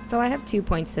country. So I have 2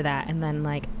 points to that, and then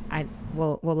like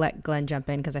we'll let Glenn jump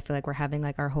in, because I feel like we're having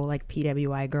like our whole like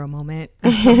PWI girl moment.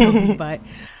 But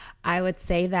I would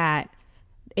say that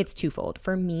it's twofold.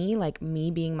 For me, like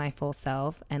me being my full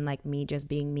self and like me just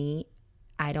being me,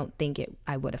 I don't think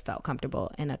I would have felt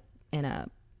comfortable in a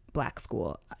Black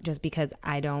school, just because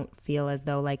I don't feel as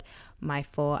though like my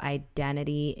full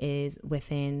identity is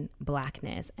within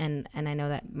Blackness. And I know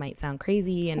that might sound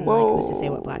crazy, and like who's to say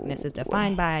what Blackness is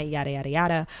defined by, yada yada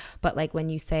yada. But like when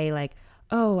you say like,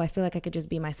 oh, I feel like I could just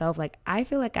be myself, like I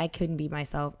feel like I couldn't be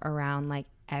myself around like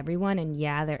everyone. And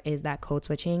yeah, there is that code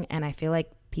switching, and I feel like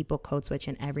people code switch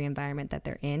in every environment that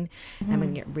they're in. And I'm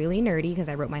gonna get really nerdy because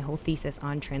I wrote my whole thesis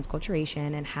on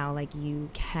transculturation and how like you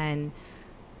can,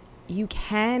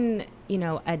 you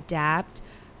know, adapt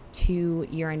to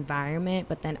your environment,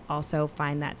 but then also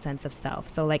find that sense of self.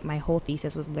 So like my whole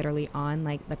thesis was literally on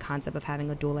like the concept of having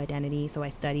a dual identity. So I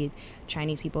studied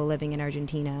Chinese people living in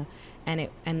Argentina, and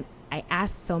I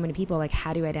asked so many people, like,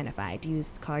 how do you identify? Do you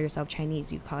call yourself Chinese?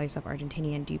 Do you call yourself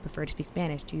Argentinian? Do you prefer to speak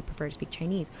Spanish? Do you prefer to speak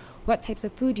Chinese? What types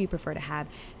of food do you prefer to have?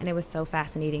 And it was so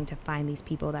fascinating to find these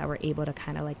people that were able to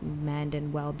kind of like mend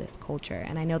and weld this culture.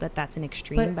 And I know that that's an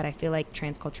extreme, but I feel like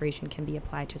transculturation can be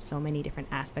applied to so many different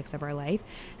aspects of our life.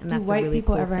 And that's a really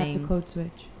cool thing. Do white people ever have to code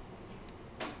switch?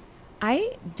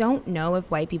 I don't know if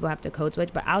white people have to code switch,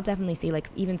 but I'll definitely see like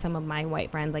even some of my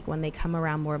white friends, like when they come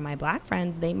around more of my Black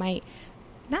friends, they might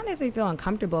not necessarily feel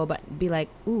uncomfortable, but be like,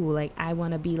 ooh, like I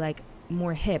want to be like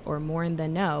more hip or more in the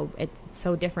know. It's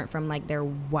so different from like their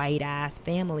white ass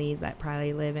families that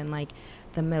probably live in like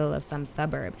the middle of some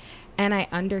suburb. And I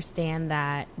understand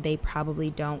that they probably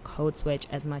don't code switch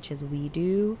as much as we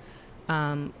do.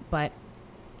 But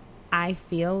I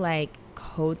feel like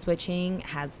code switching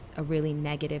has a really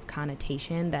negative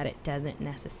connotation that it doesn't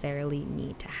necessarily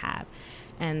need to have.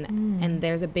 And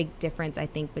there's a big difference, I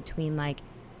think, between like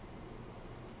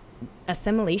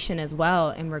assimilation as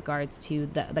well in regards to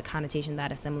the connotation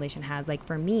that assimilation has. Like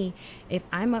for me, if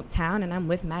I'm uptown and I'm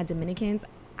with mad Dominicans,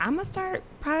 I'm gonna start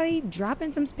probably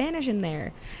dropping some Spanish in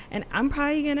there, and I'm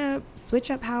probably gonna switch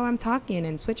up how I'm talking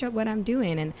and switch up what I'm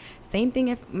doing. And same thing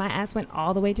if my ass went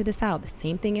all the way to the south,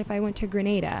 same thing if I went to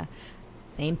Grenada,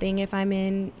 same thing if I'm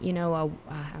in, you know,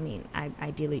 I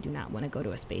ideally do not want to go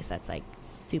to a space that's like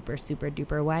super, super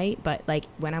duper white. But like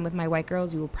when I'm with my white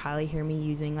girls, you will probably hear me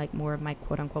using like more of my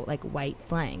quote unquote like white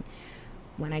slang.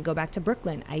 When I go back to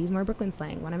Brooklyn, I use more Brooklyn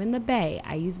slang. When I'm in the Bay,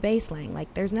 I use Bay slang.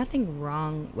 Like there's nothing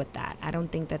wrong with that. I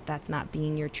don't think that that's not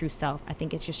being your true self. I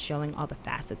think it's just showing all the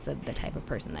facets of the type of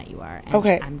person that you are. And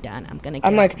okay, I'm done. I'm gonna.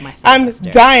 I'm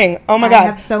dying. Oh my God, I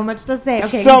have so much to say.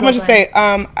 Okay, so much to say.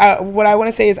 What I want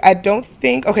to say is I don't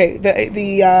think. Okay,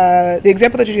 the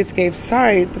example that you just gave.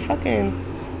 Sorry, the fucking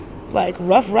like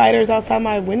Rough Riders outside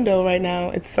my window right now.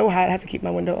 It's so hot. I have to keep my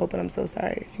window open. I'm so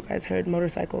sorry if you guys heard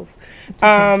motorcycles.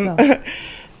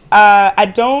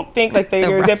 I don't think like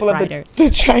your example of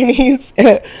the Chinese,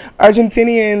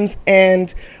 Argentinians,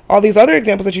 and all these other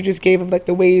examples that you just gave of like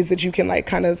the ways that you can like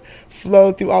kind of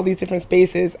flow through all these different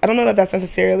spaces. I don't know if that's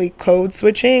necessarily code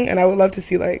switching, and I would love to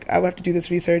see like I would have to do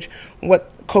this research what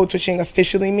code switching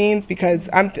officially means, because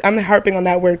I'm harping on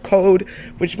that word code,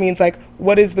 which means like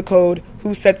what is the code,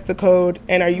 who sets the code,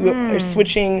 and are you are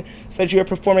switching so that you're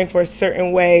performing for a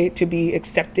certain way to be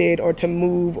accepted or to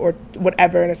move or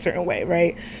whatever in a certain way,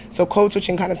 right? So code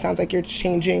switching kind of sounds like you're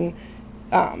changing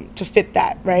to fit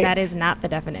that, right? That is not the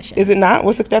definition. Is it not?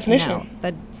 What's the definition? No.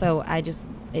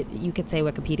 You could say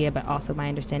Wikipedia, but also my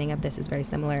understanding of this is very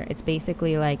similar. It's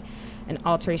basically like an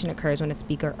alteration occurs when a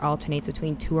speaker alternates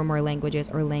between two or more languages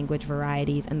or language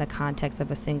varieties in the context of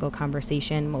a single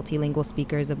conversation. Multilingual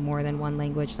speakers of more than one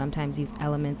language sometimes use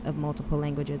elements of multiple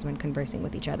languages when conversing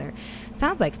with each other.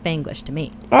 Sounds like Spanglish to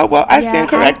me. Oh, well, I stand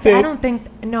corrected. I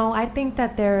think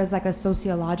that there is like a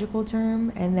sociological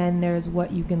term, and then there's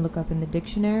what you can look up in the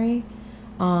dictionary.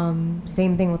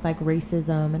 Same thing with like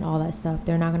racism and all that stuff.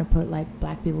 They're not going to put like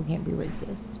black people can't be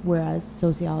racist, whereas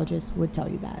sociologists would tell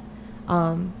you that.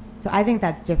 So I think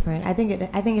that's different. I think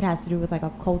it has to do with like a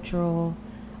cultural,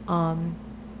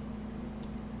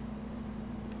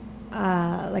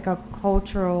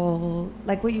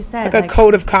 like what you said, like a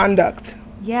code of conduct.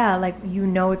 Yeah, like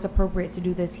it's appropriate to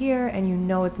do this here, and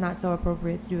it's not so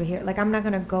appropriate to do it here. Like I'm not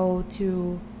going to go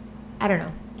to, I don't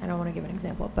know. I don't want to give an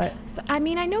example, but so, I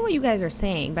mean, I know what you guys are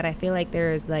saying, but I feel like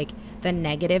there's like the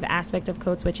negative aspect of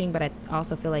code switching, but I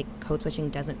also feel like code switching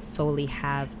doesn't solely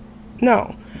have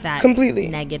that completely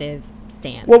negative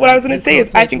stance. Well, what I was going to say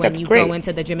is I think that's great. When you go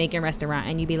into the Jamaican restaurant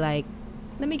and you be like,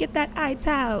 let me get that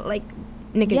ital, like,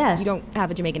 nigga, you don't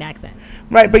have a Jamaican accent.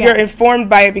 Right, but you're informed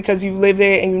by it because you live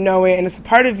it and you know it and it's a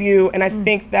part of you. And I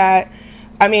think that,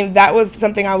 that was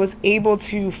something I was able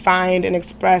to find and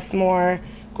express more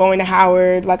going to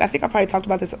Howard. Like, I think I probably talked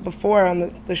about this before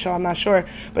on the show, I'm not sure.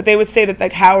 But they would say that,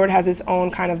 like, Howard has its own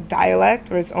kind of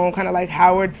dialect or its own kind of, like,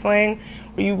 Howard slang,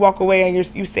 where you walk away and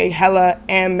you say hella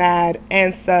and mad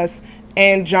and sus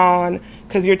and John,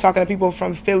 because you're talking to people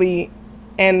from Philly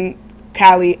and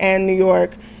Cali and New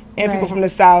York and people from the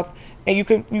South. And you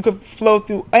could flow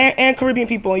through, and Caribbean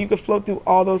people, and you could flow through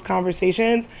all those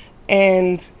conversations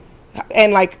and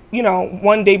like, you know,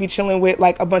 one day be chilling with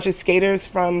like a bunch of skaters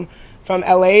from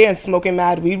LA and smoking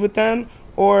mad weed with them,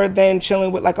 or then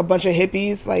chilling with like a bunch of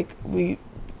hippies, like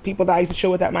people that I used to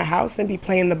chill with at my house, and be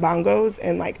playing the bongos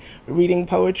and like reading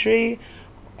poetry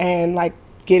and like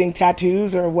getting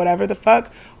tattoos or whatever the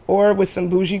fuck, or with some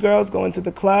bougie girls going to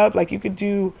the club. Like, you could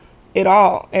do it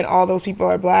all, and all those people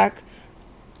are black.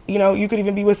 You know, you could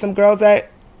even be with some girls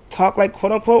that talk like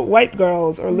quote unquote white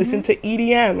girls or listen to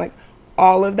EDM. Like,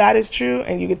 all of that is true,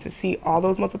 and you get to see all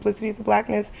those multiplicities of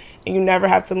blackness, and you never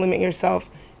have to limit yourself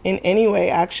in any way.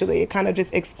 Actually, it kind of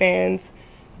just expands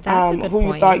who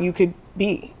you thought you could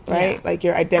be, right? Yeah. Like,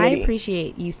 your identity. I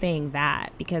appreciate you saying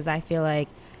that, because I feel like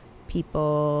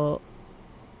people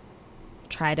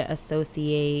try to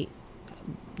associate,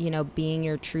 you know, being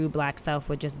your true black self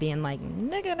with just being like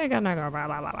nigga, blah, blah,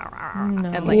 blah, blah. No.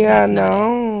 And, like, Yeah, that's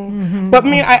no. But I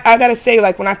mean, I gotta say,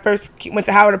 like, when I first went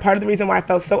to Howard, a part of the reason why I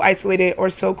felt so isolated or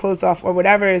so closed off or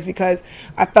whatever is because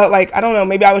I felt like, I don't know,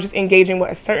 maybe I was just engaging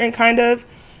with a certain kind of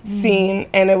scene,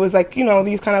 and it was like, you know,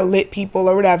 these kind of lit people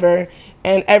or whatever.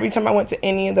 And every time I went to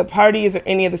any of the parties or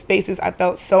any of the spaces, I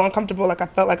felt so uncomfortable. Like, I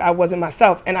felt like I wasn't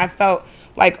myself, and I felt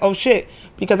like, oh shit,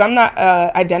 because I'm not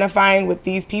identifying with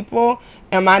these people.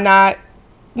 Am I not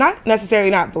necessarily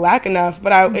not black enough,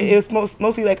 but it was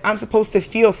mostly like, I'm supposed to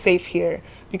feel safe here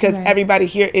because everybody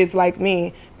here is like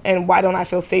me, and why don't I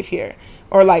feel safe here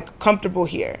or like comfortable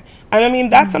here? And I mean,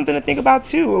 that's something to think about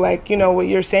too. Like, you know, what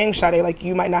you're saying, Sade, like,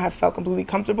 you might not have felt completely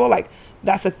comfortable. Like,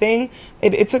 that's a thing.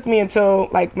 It took me until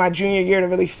like my junior year to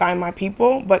really find my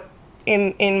people, but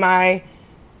in my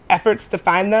efforts to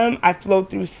find them, I flowed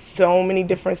through so many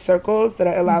different circles that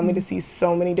allowed me to see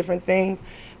so many different things.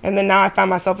 And then now I find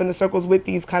myself in the circles with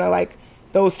these kind of like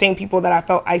those same people that I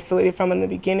felt isolated from in the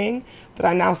beginning, that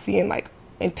I now see in like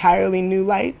entirely new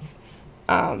lights.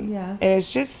 And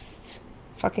it's just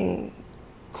fucking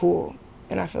cool.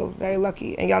 And I feel very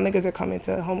lucky. And y'all niggas are coming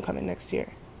to homecoming next year.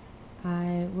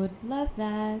 I would love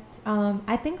that.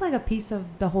 I think like a piece of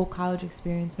the whole college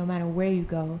experience, no matter where you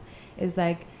go, is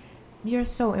like, you're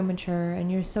so immature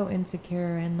and you're so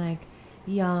insecure and like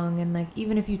young, and like,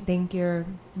 even if you think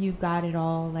you've got it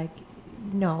all, like,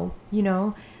 no, you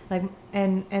know, like,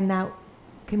 and that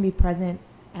can be present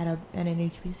at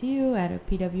an HBCU, at a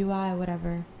PWI,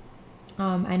 whatever.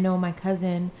 I know my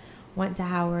cousin went to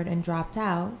Howard and dropped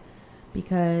out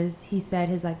because he said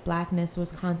his like blackness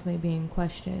was constantly being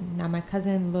questioned. Now my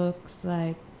cousin looks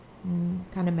like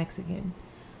kind of Mexican,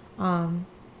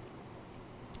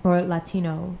 or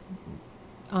Latino,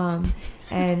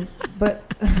 but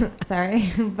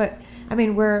sorry, but I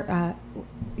mean, we're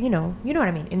you know what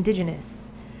I mean,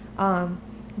 indigenous,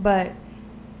 but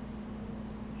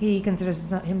he considers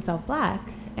himself black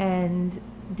and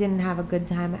didn't have a good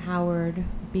time at Howard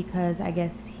because I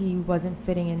guess he wasn't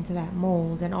fitting into that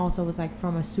mold, and also was like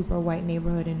from a super white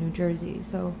neighborhood in New Jersey,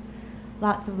 so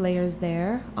lots of layers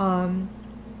there.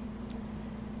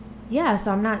 Yeah,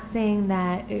 so I'm not saying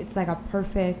that it's like a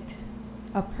perfect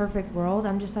world.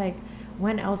 I'm just like,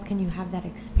 when else can you have that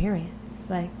experience?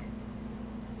 Like,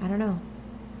 I don't know.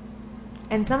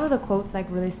 And some of the quotes like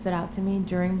really stood out to me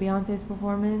during Beyonce's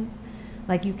performance,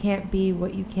 like, you can't be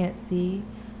what you can't see,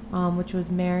 which was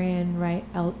Marion Wright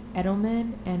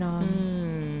Edelman,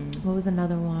 and what was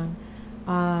another one?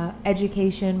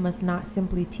 Education must not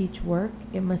simply teach work,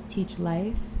 it must teach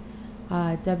life.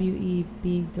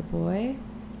 W.E.B. Du Bois.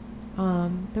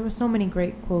 There were so many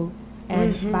great quotes,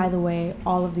 and by the way,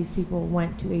 all of these people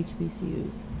went to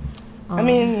HBCUs. I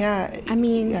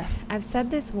mean, I've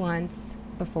said this once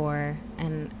before,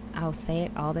 and I'll say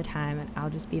it all the time, and I'll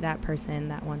just be that person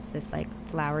that wants this like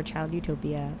flower child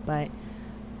utopia, but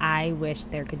I wish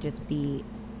there could just be,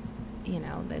 you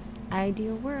know, this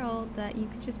ideal world that you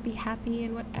could just be happy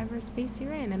in whatever space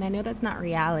you're in. And I know that's not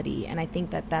reality, and I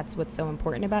think that that's what's so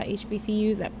important about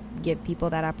HBCUs, that give people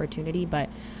that opportunity. But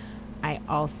I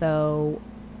also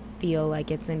feel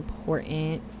like it's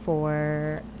important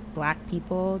for Black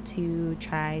people to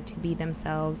try to be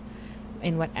themselves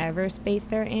in whatever space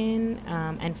they're in,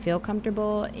 and feel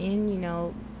comfortable in, you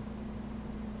know,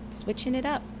 switching it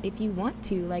up if you want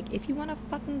to. Like, if you want to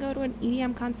fucking go to an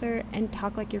EDM concert and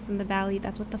talk like you're from the Valley,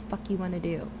 that's what the fuck you want to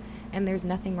do. And there's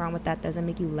nothing wrong with that. Doesn't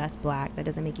make you less black. That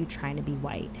doesn't make you trying to be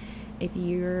white. If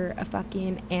you're a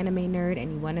fucking anime nerd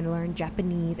and you want to learn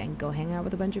Japanese and go hang out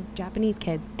with a bunch of Japanese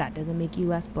kids, that doesn't make you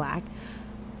less black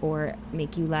or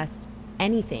make you less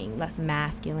anything, less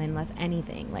masculine, less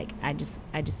anything. Like, I just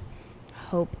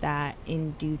hope that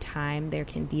in due time there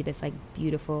can be this like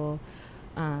beautiful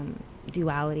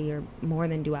duality, or more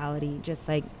than duality, just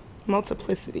like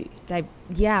multiplicity.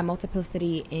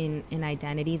 Multiplicity in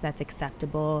identities that's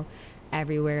acceptable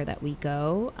everywhere that we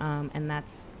go, and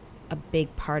that's a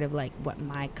big part of like what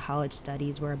my college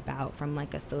studies were about, from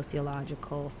like a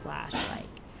sociological / like,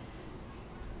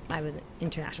 I was an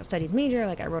international studies major,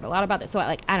 like I wrote a lot about this, so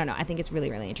I don't know, I think it's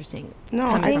really, really interesting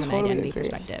coming from an identity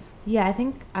perspective. Yeah, I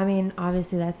think, I mean,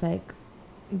 obviously that's like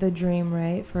the dream,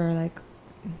 right, for like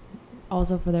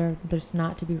also for there's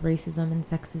not to be racism and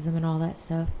sexism and all that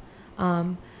stuff.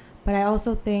 But I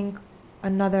also think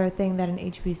another thing that an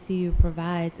HBCU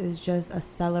provides is just a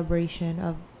celebration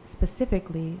of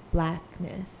specifically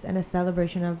blackness and a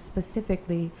celebration of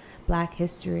specifically black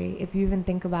history. If you even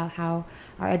think about how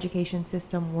our education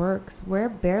system works, we're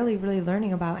barely really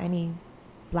learning about any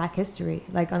black history,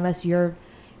 like unless you're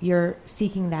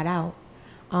seeking that out.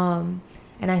 And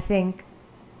I think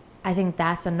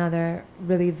that's another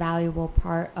really valuable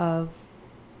part of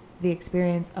the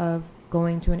experience of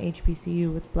going to an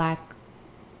HBCU with black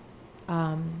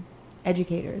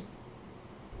educators.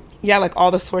 Yeah, like all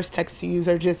the source texts you use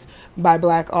are just by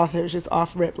black authors, just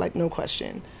off rip, like no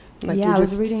question. Like, yeah, you're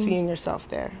just seeing yourself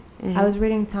there. Mm-hmm. I was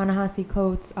reading Ta-Nehisi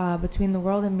Coates' Between the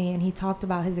World and Me, and he talked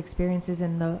about his experiences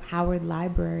in the Howard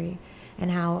Library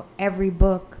and how every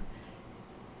book,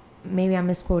 maybe I'm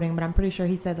misquoting, but I'm pretty sure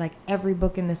he said like every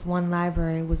book in this one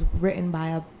library was written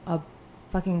by a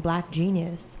fucking black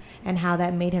genius, and how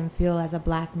that made him feel as a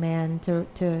black man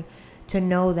to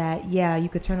know that, yeah, you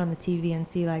could turn on the TV and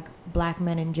see like black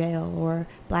men in jail or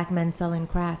black men selling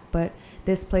crack, but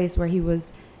this place where he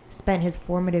spent his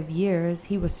formative years,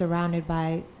 he was surrounded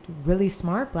by really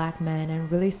smart black men and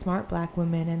really smart black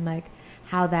women, and like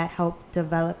how that helped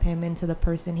develop him into the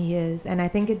person he is. And I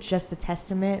think it's just a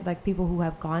testament, like people who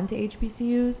have gone to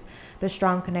HBCUs, the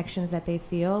strong connections that they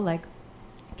feel. Like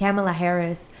Kamala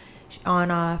Harris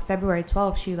on February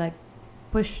 12th, she like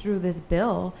pushed through this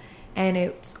bill, and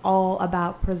it's all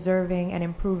about preserving and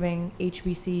improving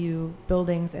HBCU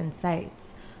buildings and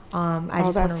sites. I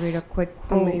just want to read a quick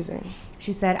quote. Amazing.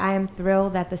 She said, "I am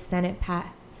thrilled that the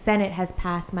Senate has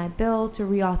passed my bill to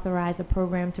reauthorize a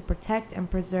program to protect and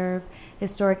preserve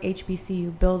historic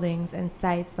HBCU buildings and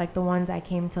sites like the ones I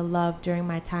came to love during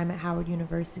my time at Howard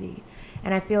University."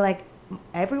 And I feel like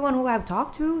everyone who I've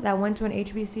talked to that went to an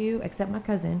HBCU, except my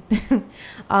cousin,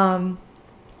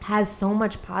 has so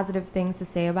much positive things to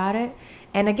say about it.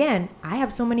 And again, I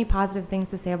have so many positive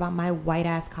things to say about my white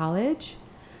ass college.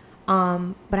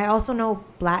 But I also know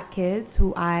black kids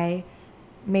who I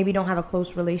maybe don't have a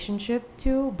close relationship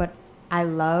to, but I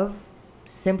love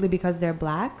simply because they're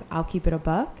black. I'll keep it a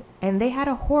buck. And they had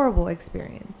a horrible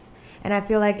experience. And I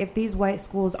feel like if these white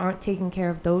schools aren't taking care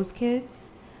of those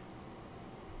kids,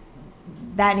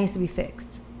 that needs to be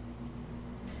fixed.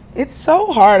 It's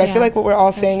so hard. Yeah. I feel like what we're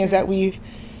all saying is that we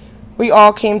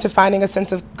all came to finding a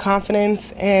sense of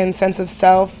confidence and sense of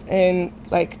self in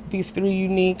like these three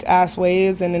unique ass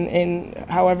ways, and in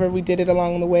however we did it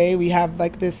along the way, we have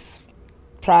like this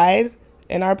pride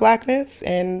in our blackness.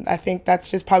 And I think that's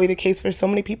just probably the case for so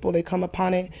many people. They come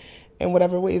upon it in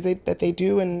whatever ways that they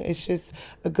do, and it's just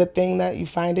a good thing that you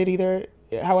find it either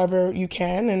however you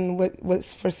can, and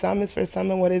what's for some is for some,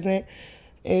 and what isn't.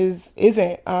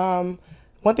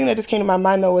 One thing that just came to my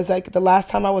mind, though, was like the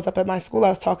last time I was up at my school, I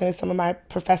was talking to some of my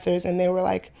professors, and they were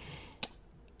like,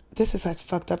 this is like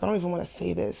fucked up. I don't even want to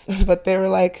say this, but they were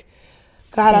like,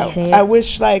 God, I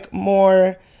wish like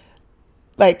more,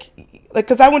 like,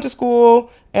 because I went to school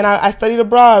and I studied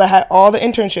abroad. I had all the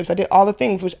internships. I did all the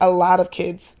things, which a lot of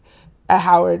kids at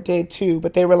Howard did too.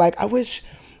 But they were like, I wish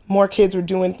more kids were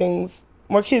doing things.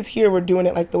 More kids here were doing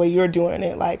it like the way you're doing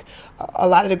it. Like a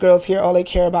lot of the girls here, all they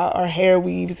care about are hair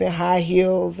weaves and high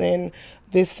heels and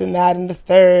this and that and the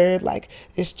third. Like,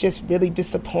 it's just really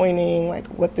disappointing, like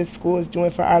what this school is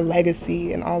doing for our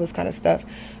legacy and all this kind of stuff.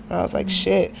 And I was like,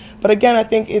 shit. But again, I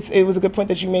think it was a good point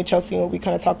that you made, Chelsea, and what we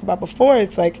kind of talked about before.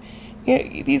 It's like, you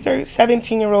know, these are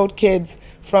 17-year-old kids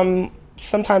from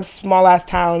sometimes small ass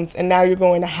towns, and now you're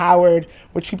going to Howard,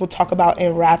 which people talk about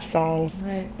in rap songs,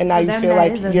 right. And now you feel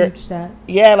like you're,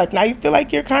 yeah, like now you feel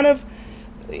like you're kind of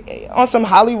on some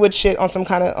Hollywood shit, on some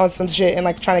shit, and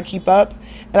like trying to keep up.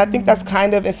 And I think that's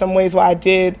kind of in some ways why I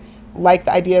did like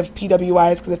the idea of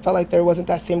PWIs because it felt like there wasn't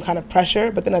that same kind of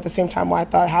pressure. But then at the same time, why I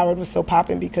thought Howard was so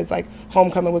popping because like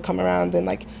Homecoming would come around and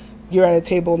like you're at a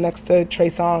table next to Trey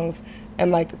Songz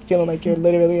and like feeling like you're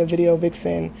literally a video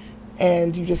vixen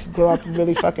and you just grow up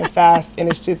really fucking fast and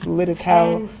it's just lit as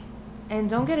hell. And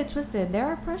don't get it twisted. There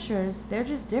are pressures. They're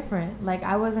just different. Like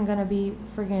I wasn't gonna be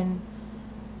friggin'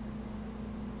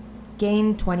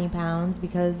 gain 20 pounds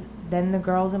because then the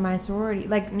girls in my sorority,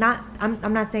 like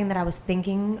I'm not saying that I was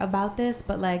thinking about this,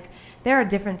 but like there are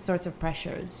different sorts of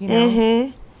pressures, you know?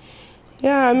 Mm-hmm.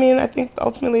 Yeah, I mean, I think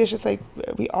ultimately it's just like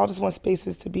we all just want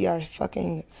spaces to be our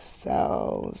fucking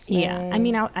selves. Man. Yeah, I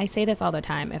mean, I say this all the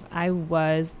time. If I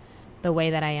was the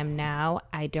way that I am now,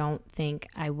 I don't think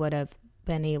I would have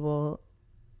been able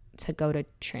to go to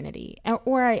Trinity.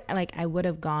 Or I would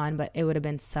have gone, but it would have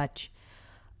been such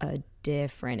a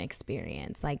different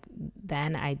experience. Like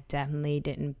then I definitely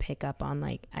didn't pick up on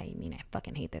like, I mean, I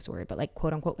fucking hate this word, but like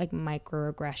quote unquote like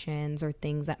microaggressions or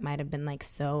things that might have been like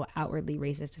so outwardly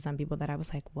racist to some people that I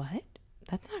was like, what?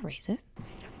 That's not racist. What are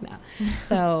you talking about?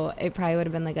 So it probably would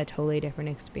have been like a totally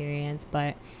different experience.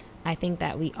 But I think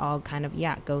that we all kind of,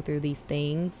 go through these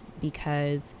things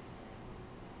because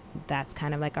that's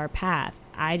kind of like our path.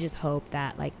 I just hope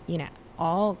that like, you know,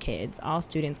 all kids, all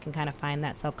students can kind of find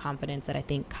that self-confidence that I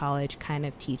think college kind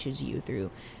of teaches you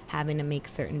through having to make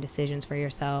certain decisions for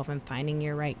yourself and finding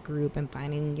your right group and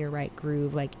finding your right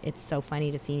groove. Like it's so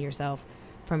funny to see yourself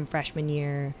from freshman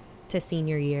year to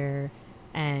senior year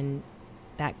and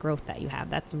that growth that you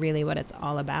have. That's really what it's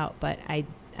all about. But I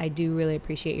do really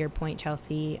appreciate your point,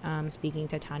 Chelsea, speaking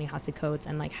to Ta-Nehisi Coates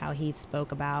and like how he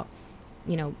spoke about,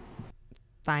 you know,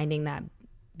 finding that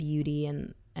beauty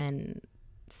and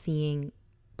seeing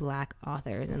Black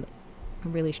authors and a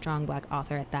really strong Black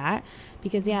author at that,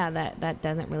 because that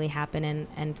doesn't really happen,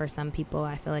 and for some people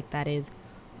I feel like that is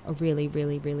a really,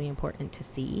 really, really important to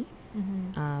see.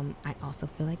 Mm-hmm. I also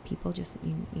feel like people just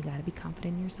you got to be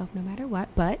confident in yourself no matter what,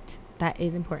 but that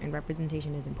is important.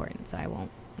 Representation is important, so I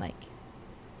won't like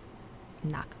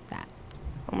knock that.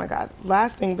 Oh my God,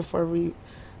 last thing before we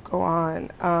go on,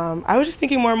 I was just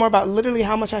thinking more and more about literally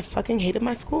how much I fucking hated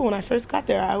my school when I first got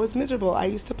there. I was miserable. I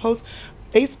used to post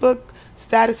Facebook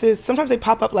statuses. Sometimes they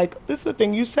pop up like, this is the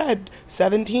thing you said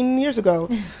 17 years ago.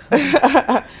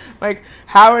 Like,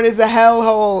 Howard is a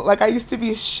hellhole. Like, I used to be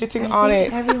shitting on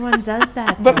it. Everyone does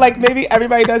that. But like, maybe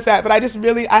everybody does that. But I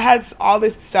had all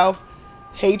this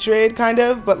self-hatred kind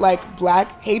of, but like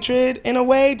Black hatred in a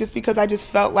way, just because I just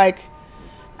felt like,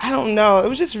 I don't know. It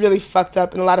was just really fucked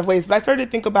up in a lot of ways. But I started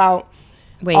to think about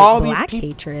all Black these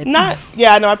hatred.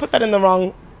 I put that in the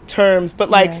wrong terms. But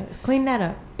like, clean that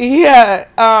up. Yeah.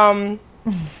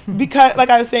 Because like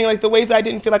I was saying, like the ways I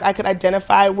didn't feel like I could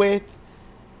identify with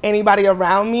anybody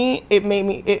around me,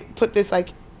 it put this like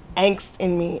angst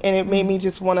in me, and it made me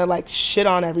just want to like shit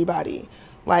on everybody.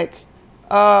 Like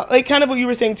kind of what you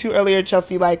were saying too earlier,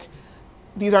 Chelsea. Like,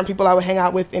 these aren't people I would hang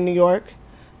out with in New York.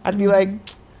 I'd be like,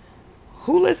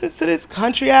 who listens to this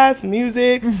country ass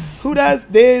music? Who does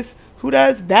this? Who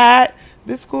does that?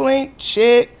 This school ain't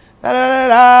shit. Da, da,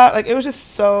 da, da. Like, it was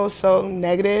just so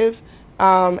negative.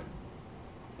 New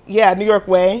York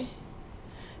way.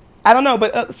 I don't know,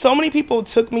 but so many people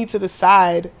took me to the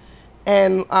side,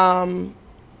 and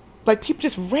like people,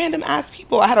 just random ass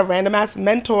people. I had a random ass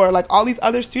mentor, like all these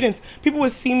other students. People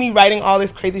would see me writing all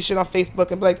this crazy shit on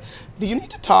Facebook and be like, do you need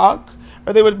to talk?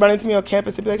 Or they would run into me on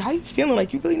campus and be like, how you feeling?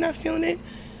 Like, you really not feeling it?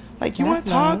 Like, you want to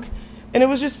talk? And it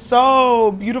was just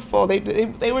so beautiful. They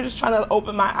were just trying to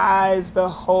open my eyes the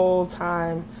whole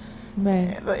time.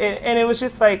 Right. And it was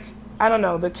just like, I don't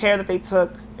know, the care that they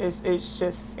took is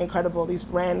just incredible. These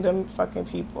random fucking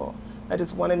people that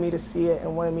just wanted me to see it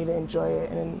and wanted me to enjoy it.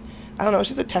 And I don't know, it's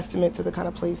just a testament to the kind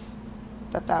of place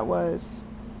that was.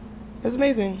 It was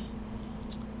amazing.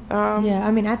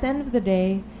 I mean, at the end of the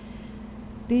day,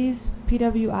 these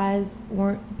PWIs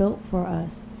weren't built for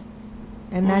us,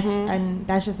 and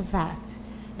that's just a fact.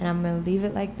 And I'm gonna leave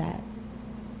it like that.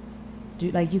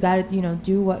 You gotta,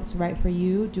 do what's right for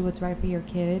you, do what's right for your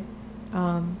kid,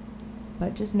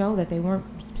 but just know that they weren't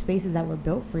spaces that were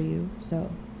built for you.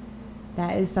 So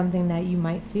that is something that you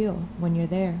might feel when you're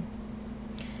there.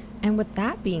 And with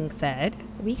that being said,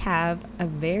 we have a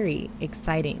very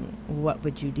exciting "What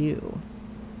Would You Do?"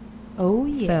 Oh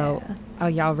yeah. So, are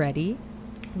y'all ready?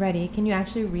 Ready. Can you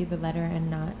actually read the letter and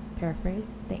not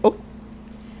paraphrase? Thanks. Oh.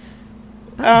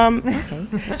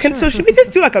 Okay. So should we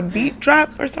just do like a beat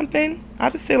drop or something?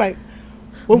 I'll just say like,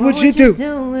 what would you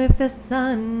do if the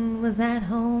sun was at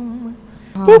home?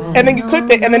 Boop, and then you clip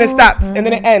it, and then it stops, and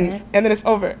then it ends, and then it's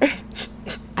over.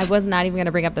 I was not even going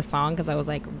to bring up the song because I was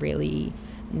like really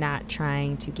not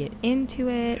trying to get into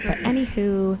it, but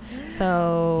anywho,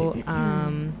 so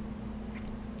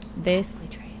this,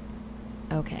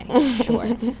 okay,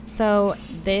 sure. So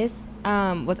this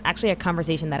was actually a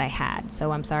conversation that I had.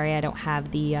 So I'm sorry I don't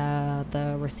have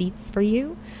the receipts for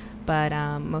you, but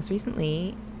most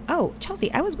recently, oh,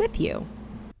 Chelsea, I was with you.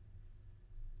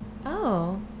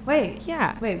 Oh, wait.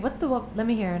 Yeah. Wait, what's the, let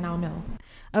me hear and I'll know.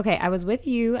 Okay, I was with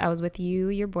you,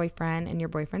 your boyfriend, and your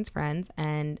boyfriend's friends,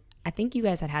 and I think you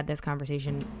guys had this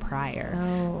conversation prior.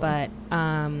 Oh. But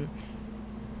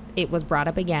it was brought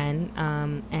up again,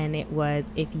 and it was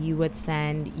if you would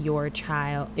send your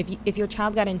child, if your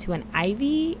child got into an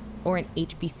Ivy or an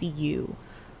HBCU,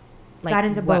 like got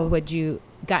into what both. would you,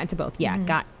 got into both,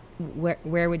 yeah,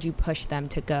 where would you push them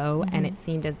to go? And it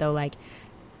seemed as though like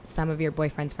some of your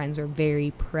boyfriend's friends were very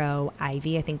pro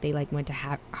Ivy. I think they like went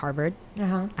to Harvard.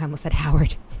 I almost said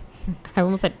Howard. I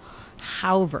almost said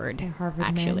Harvard, Harvard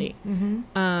actually.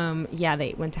 Yeah,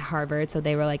 they went to Harvard, so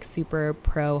they were like super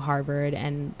pro Harvard,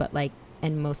 and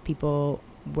most people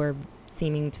were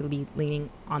seeming to be leaning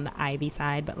on the Ivy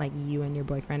side, but like you and your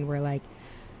boyfriend were like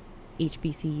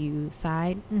HBCU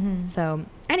side. So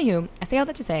anywho, I say all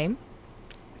that to say,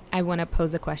 I want to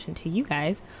pose a question to you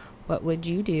guys. What would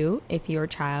you do if your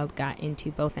child got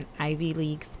into both an Ivy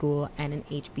League school and an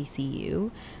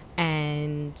HBCU?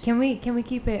 And can we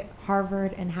keep it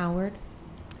Harvard and Howard?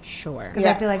 Sure. Because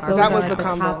I feel like those that are was like the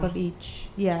combo. top of each.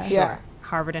 Yeah. Sure.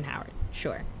 Harvard and Howard.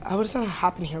 Sure. I would just want to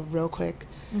hop in here real quick.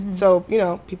 So, you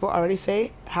know, people already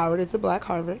say Howard is the black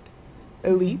Harvard.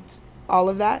 Elite. All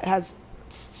of that has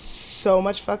so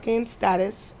much fucking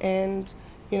status and,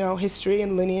 you know, history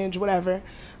and lineage, whatever.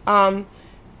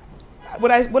 What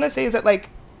I want to say is that, like,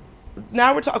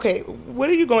 now we're talking, okay, what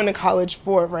are you going to college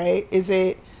for, right? Is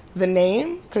it the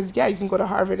name? Because, yeah, you can go to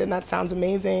Harvard and that sounds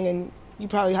amazing and you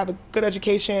probably have a good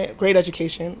education, great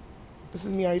education. This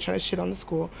is me already trying to shit on the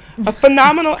school. A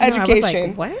phenomenal education. I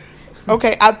was like, what?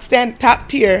 Okay, outstanding, top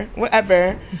tier,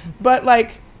 whatever. But,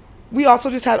 like, we also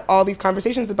just had all these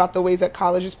conversations about the ways that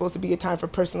college is supposed to be a time for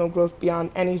personal growth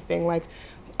beyond anything. Like,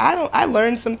 I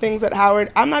learned some things at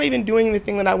Howard. I'm not even doing the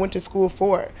thing that I went to school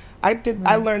for.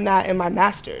 I learned that in my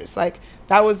master's. Like,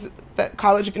 that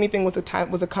college, if anything, was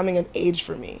a coming of age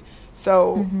for me.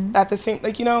 So at the same,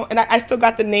 like, you know, and I still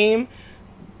got the name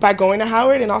by going to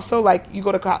Howard. And also, like, you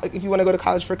go to if you want to go to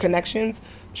college for connections,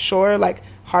 sure, like,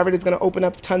 Harvard is going to open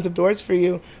up tons of doors for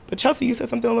you. But Chelsea, you said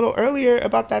something a little earlier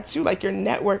about that too. Like, your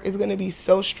network is going to be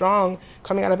so strong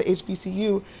coming out of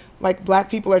HBCU. Like, black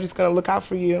people are just going to look out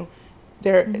for you.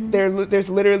 There's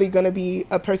literally going to be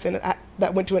a person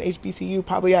that went to an HBCU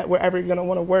probably at wherever you're going to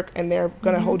want to work, and they're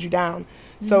going to hold you down.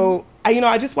 So,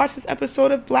 I just watched this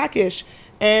episode of Blackish,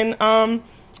 and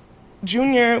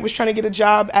Junior was trying to get a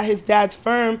job at his dad's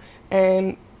firm,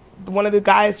 and one of the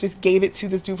guys just gave it to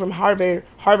this dude from Harvard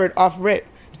off rip,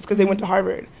 just because they went to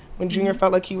Harvard, when Junior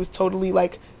felt like he was totally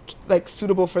like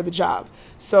suitable for the job.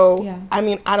 So, yeah. I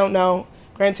mean, I don't know.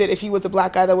 Granted, if he was a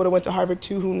black guy that would have went to Harvard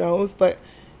too, who knows? But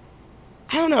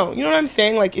I don't know. You know what I'm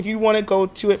saying? Like, if you want to go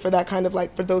to it for that kind of,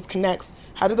 like, for those connects,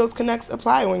 how do those connects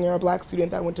apply when you're a black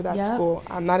student that went to that school?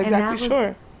 I'm not exactly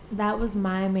sure. That was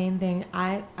my main thing.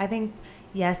 I think,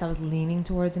 yes, I was leaning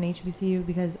towards an HBCU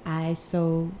because I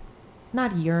so,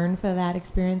 not yearn for that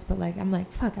experience, but, like, I'm like,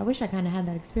 fuck, I wish I kind of had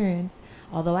that experience.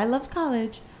 Although I loved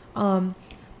college.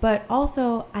 But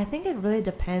also, I think it really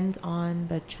depends on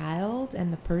the child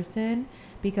and the person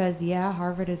because, yeah,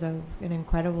 Harvard is an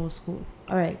incredible school.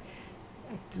 All right.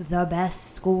 The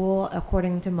best school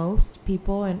according to most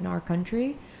people in our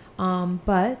country,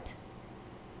 but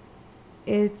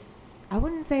I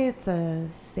wouldn't say it's a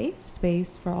safe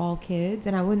space for all kids,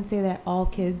 and I wouldn't say that all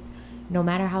kids, no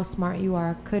matter how smart you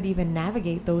are, could even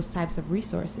navigate those types of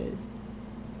resources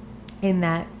in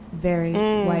that very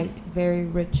white, very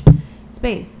rich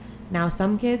space. Now,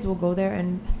 some kids will go there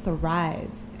and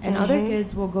thrive. And other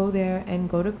kids will go there and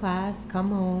go to class,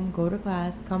 come home, go to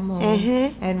class, come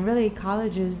home. And really,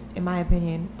 college is, in my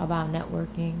opinion, about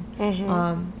networking.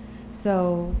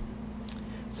 So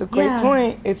it's a great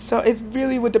point. It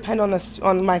really would depend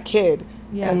on my kid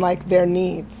and, like, their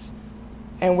needs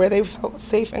and where they felt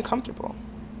safe and comfortable.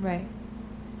 Right.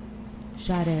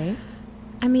 Sade?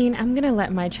 I mean, I'm going to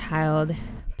let my child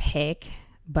pick,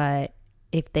 but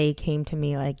if they came to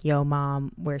me like, yo,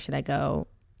 mom, where should I go?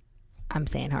 I'm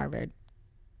saying Harvard.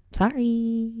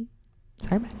 Sorry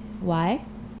about it. Why?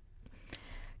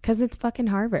 Because it's fucking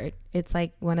Harvard. It's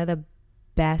like one of the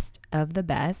best of the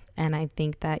best. And I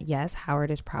think that, yes,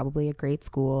 Howard is probably a great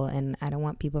school. And I don't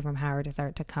want people from Howard to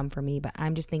start to come for me. But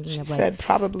I'm just thinking of, like, said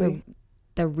probably.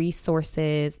 the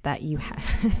resources that you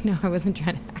have. No, I wasn't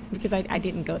trying to, because I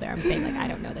didn't go there. I'm saying, like, I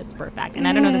don't know this for a fact. And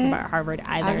I don't know this about Harvard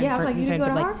either. Yeah, I'm like, in you terms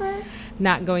didn't go of, to like, Harvard?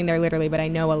 not going there literally, but I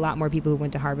know a lot more people who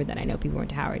went to Harvard than I know people who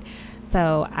went to Howard.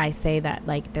 So I say that,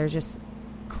 like, there's just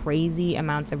crazy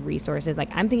amounts of resources. Like,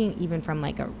 I'm thinking even from,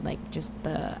 like, just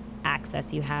the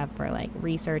access you have for, like,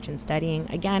 research and studying.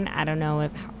 Again, I don't know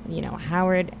if, you know,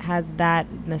 Howard has that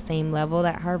the same level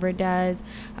that Harvard does.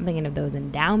 I'm thinking of those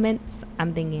endowments.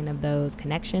 I'm thinking of those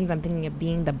connections. I'm thinking of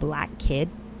being the black kid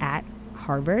at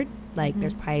Harvard. Like,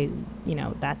 there's probably, you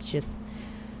know, that's just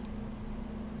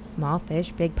small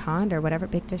fish, big pond, or whatever.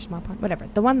 Big fish, small pond, whatever.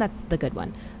 The one that's the good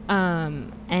one.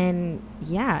 And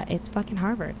yeah, it's fucking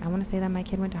Harvard. I want to say that my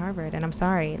kid went to Harvard, and I'm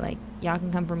sorry. Like, y'all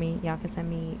can come for me. Y'all can send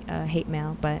me hate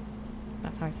mail, but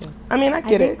that's how I feel. I mean, I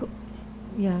get it.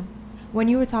 Yeah. When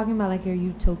you were talking about, like, your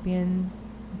utopian,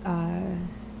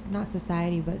 not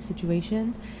society, but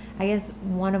situations, I guess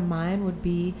one of mine would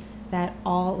be that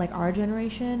all, like, our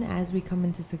generation, as we come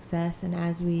into success and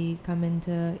as we come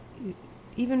into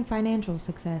even financial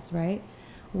success, right,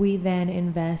 we then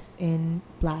invest in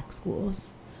black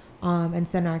schools and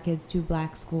send our kids to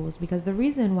black schools, because the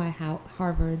reason why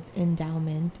Harvard's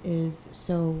endowment is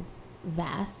so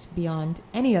vast beyond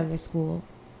any other school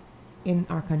in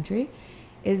our country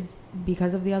is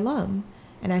because of the alum.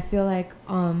 And I feel like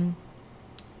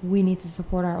we need to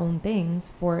support our own things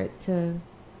for it to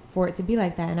be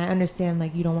like that. And I understand,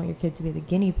 like, you don't want your kid to be the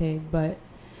guinea pig, but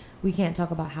we can't talk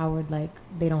about Howard like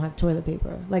they don't have toilet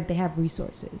paper. Like, they have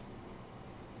resources.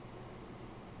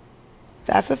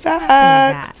 That's a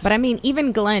fact. But I mean,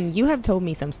 even Glenn, you have told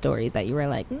me some stories that you were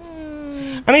like,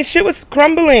 I mean, shit was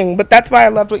crumbling, but that's why I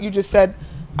loved what you just said.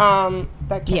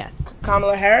 That yes,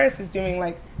 Kamala Harris is doing.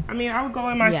 Like, I mean, I would go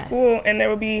in my school and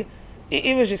there would be,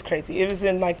 it was just crazy. It was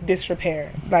in, like,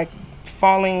 disrepair, like,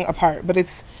 falling apart. But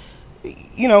it's,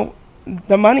 you know,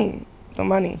 the money,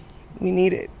 we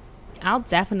need it. I'll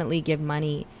definitely give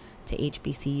money to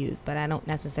HBCUs, but I don't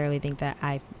necessarily think that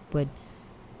I would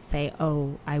say,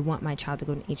 oh, I want my child to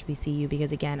go to HBCU,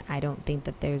 because, again, I don't think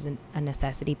that there's a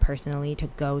necessity personally to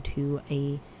go to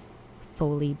a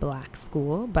solely black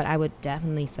school. But I would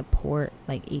definitely support,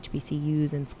 like,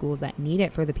 HBCUs and schools that need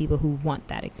it for the people who want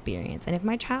that experience. And if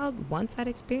my child wants that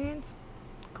experience,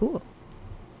 cool.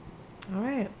 All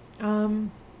right.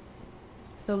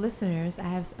 So, listeners, I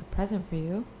have a present for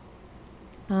you.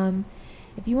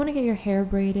 If you want to get your hair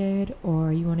braided,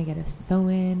 or you want to get a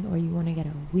sew-in, or you want to get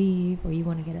a weave, or you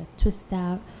want to get a twist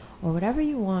out, or whatever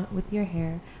you want with your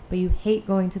hair, but you hate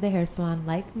going to the hair salon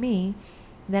like me,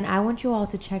 then I want you all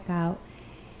to check out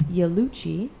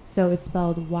Yeluchi. So it's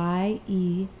spelled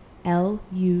Yeluchi.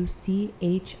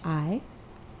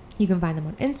 You can find them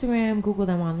on Instagram, Google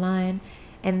them online,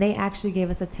 and they actually gave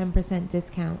us a 10%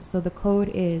 discount. So the code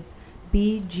is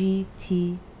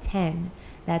BGT10.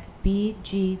 That's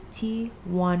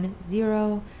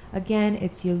BGT10. Again,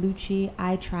 it's Yeluchi.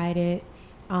 I tried it.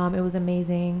 It was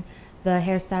amazing. The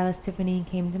hairstylist Tiffany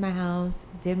came to my house,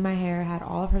 did my hair, had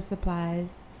all of her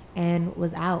supplies, and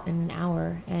was out in an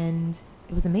hour. And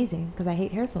it was amazing, because I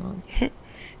hate hair salons.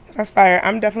 That's fire.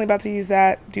 I'm definitely about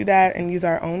to do that, and use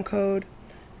our own code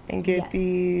and get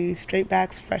the straight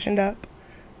backs freshened up.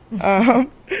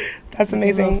 That's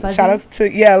amazing. Shout outs to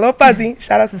a little fuzzy.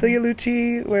 Shout outs to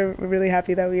Yeluchi. We're really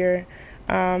happy that we are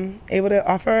able to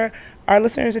offer our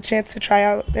listeners a chance to try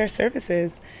out their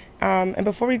services. And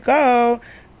before we go,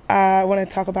 I want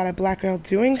to talk about a black girl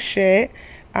doing shit.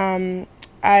 I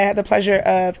had the pleasure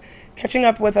of catching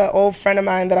up with an old friend of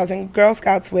mine that I was in Girl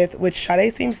Scouts with, which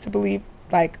Sade seems to believe,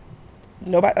 like,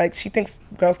 nobody, like, she thinks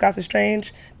Girl Scouts is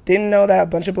strange. Didn't know that a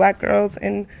bunch of black girls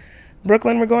in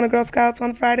Brooklyn were going to Girl Scouts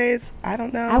on Fridays. I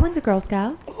don't know. I went to Girl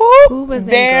Scouts. Who was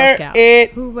in Girl Scouts?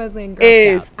 Who was in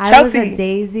Girl Scouts? I was a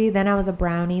Daisy, then I was a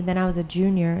Brownie, then I was a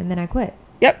Junior, and then I quit.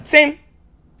 Yep, same.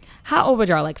 How old were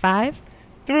y'all? Like 5?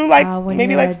 Through like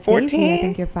maybe like 14. Daisy, I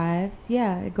think you're 5.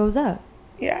 Yeah, it goes up.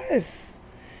 Yes.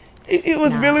 It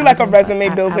was really like a resume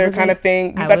builder kind of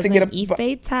thing. You got to get a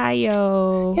Ife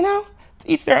Tayo. You know,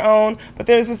 to each their own. But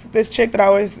there's this chick that I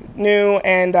always knew,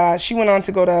 and she went on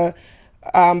to go to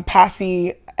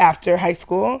Posse after high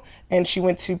school, and she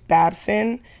went to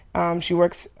Babson. She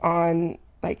works on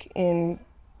in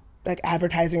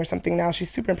advertising or something now.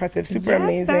 She's super impressive, super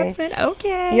amazing. Babson,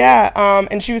 okay. Yeah,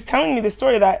 and she was telling me the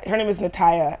story that her name is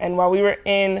Nataya, and while we were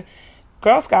in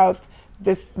Girl Scouts,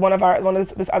 this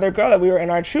other girl that we were in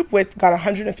our troupe with got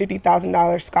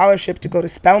 $150,000 scholarship to go to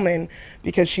Spelman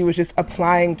because she was just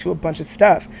applying to a bunch of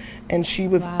stuff. And she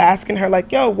was asking her,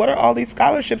 like, yo, what are all these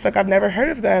scholarships? Like, I've never heard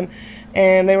of them.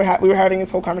 And we were having this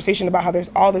whole conversation about how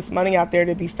there's all this money out there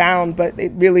to be found, but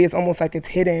it really is almost like it's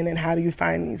hidden. And how do you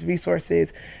find these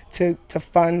resources to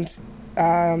fund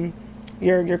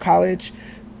your college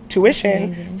tuition?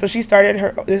 Amazing. So she started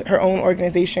her own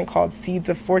organization called Seeds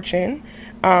of Fortune,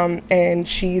 and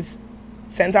she's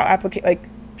sends out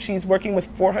she's working with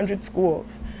 400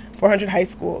 high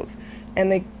schools,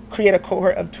 and they create a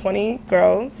cohort of 20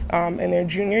 girls in their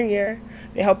junior year.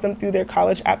 They help them through their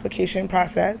college application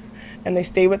process, and they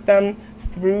stay with them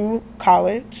through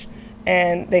college,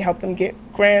 and they help them get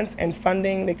grants and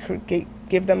funding. They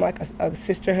give them like a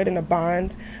sisterhood and a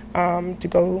bond to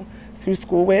go through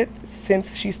school with.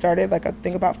 Since she started, like I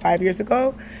think about 5 years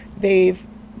ago, they've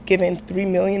given $3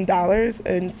 million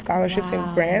in scholarships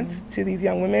and grants to these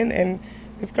young women. And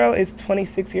this girl is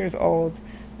 26 years old,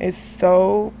 is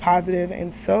so positive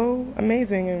and so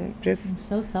amazing and just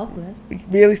so selfless.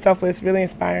 Really selfless, really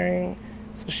inspiring.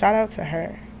 So shout out to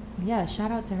her. Yeah, shout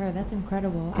out to her. That's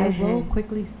incredible. I will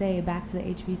quickly say, back to the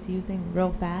HBCU thing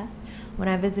real fast. When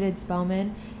I visited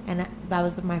Spelman, and that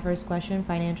was my first question,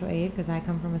 financial aid, because I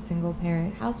come from a single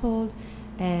parent household,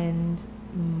 and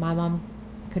my mom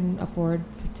couldn't afford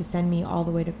to send me all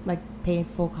the way to like pay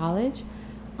full college.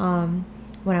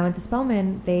 When I went to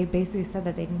Spelman, they basically said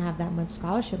that they didn't have that much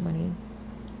scholarship money.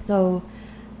 So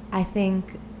I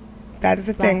think that is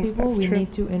a Black thing. people, That's we true.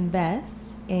 need to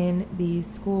invest in these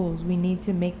schools. We need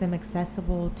to make them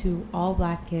accessible to all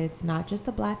Black kids, not just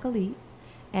the Black elite.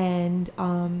 And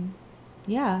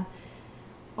yeah.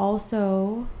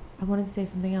 Also, I wanted to say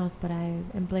something else, but I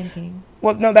am blanking.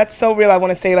 Well, no, that's so real. I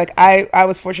want to say, like, I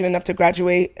was fortunate enough to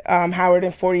graduate Howard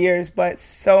in 4 years, but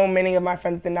so many of my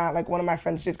friends did not. Like, one of my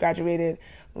friends just graduated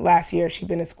last year. She'd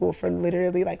been in school for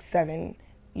literally, like, 7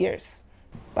 years.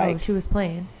 Like, She was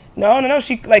playing. No.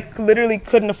 She, like, literally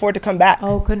couldn't afford to come back.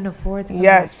 Couldn't afford to come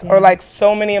Yes. back. Yeah. Or, like,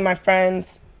 so many of my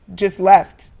friends just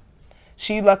left.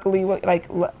 She luckily, like,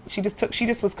 she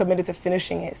just was committed to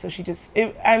finishing it. So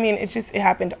it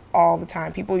happened all the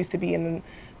time. People used to be in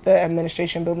the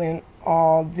administration building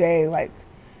all day, like,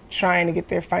 trying to get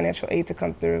their financial aid to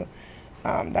come through.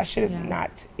 That shit is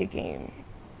not a game.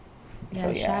 Yeah, So,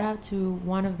 yeah. Shout out to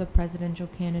one of the presidential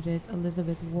candidates,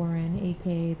 Elizabeth Warren,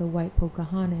 aka the White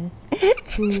Pocahontas,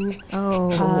 who,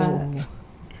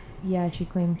 she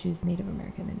claimed she's Native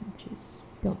American, and she's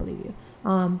don't believe you.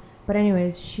 But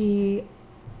anyways, she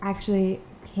actually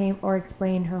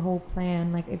explained her whole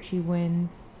plan, like if she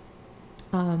wins,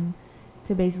 to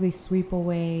basically sweep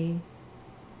away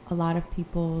a lot of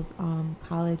people's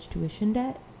college tuition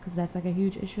debt, because that's like a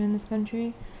huge issue in this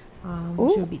country.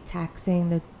 She would be taxing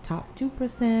the top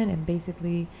 2%, and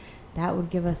basically that would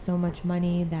give us so much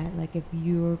money that, like, if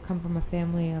you come from a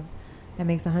family that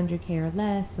makes $100K or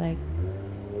less, like,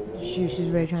 she's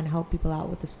really trying to help people out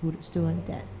with the student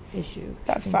debt issue.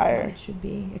 That's She thinks fire. college should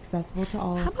be accessible to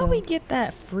all. How about we get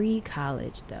that free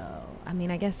college, though? I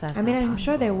mean, I guess that's I'm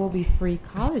sure there possible. will be free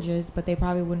colleges, but they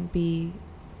probably wouldn't be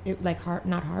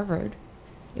not Harvard.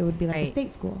 It would be like a Right.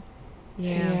 state school.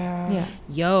 Yeah.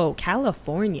 Yeah.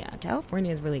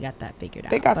 California's really got that figured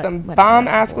out. They got but them whatever.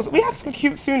 bomb-ass schools. We have some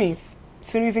cute SUNYs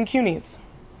and CUNYs.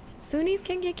 SUNYs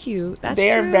can get cute. That's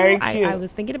They are true. very cute. I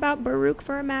was thinking about Baruch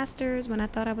for a master's when I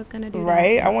thought I was going to do that.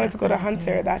 Right? I but wanted to go to that's not Hunter.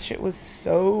 happening. That shit was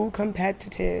so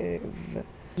competitive.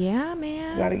 Yeah,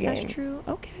 man. not a That's game. true.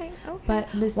 Okay. But Well,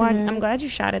 I'm listeners- glad you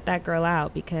shouted that girl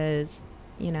out, because,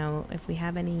 you know, if we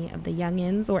have any of the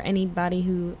youngins or anybody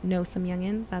who knows some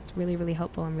youngins, that's really, really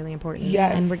helpful and really important.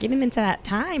 Yes. And we're getting into that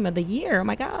time of the year. Oh,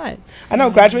 my God. I know,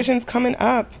 graduation's coming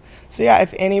up. So, yeah,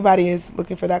 if anybody is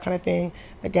looking for that kind of thing,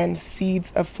 again,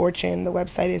 Seeds of Fortune. The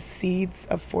website is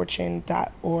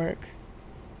seedsoffortune.org.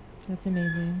 That's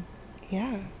amazing.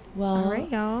 Yeah. Well, All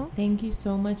right, y'all. thank you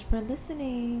so much for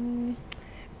listening.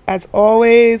 As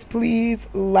always, please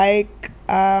like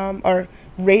or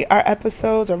rate our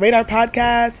episodes or rate our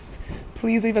podcast.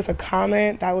 Please leave us a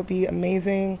comment. That would be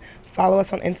amazing. Follow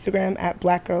us on Instagram at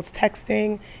Black Girls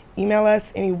Texting. Email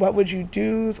us any what would you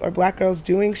do's or Black Girls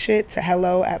Doing shit to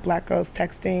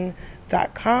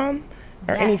hello@blackgirlstexting.com.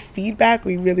 Or any Yes. feedback.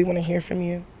 We really want to hear from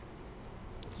you.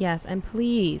 Yes, and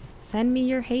please send me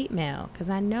your hate mail, because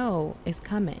I know it's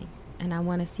coming, and I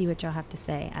want to see what y'all have to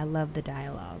say. I love the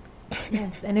dialogue.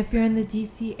 Yes, and if you're in the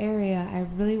DC area, I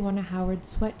really want a Howard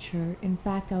sweatshirt. In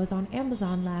fact, I was on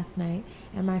Amazon last night,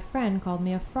 and my friend called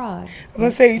me a fraud. I was going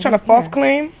to say, you trying to false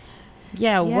claim?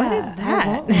 Yeah, what is I that?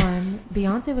 want one.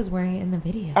 Beyonce was wearing it in the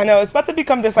video. I know. It's about to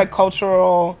become this, like,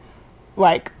 cultural,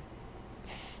 like,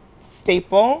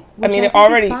 staple. I Which mean, it think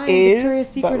already fine. is. Victoria's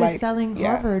Secret but, like, is selling yeah.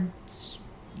 Harvard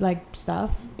like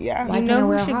stuff. Yeah. Why You can't know I who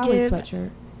wear a should Howard give sweatshirt?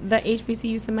 the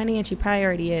HBCU some money, and she probably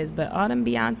already is, but all them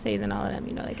Beyonces and all of them,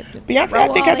 you know, they could just Beyonce, throw I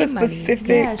think, all has a their money. specific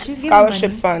Yeah, she's giving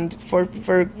scholarship money. fund for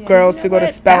girls You to know go to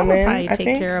what? Spelman. That would probably I take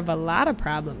think. care of a lot of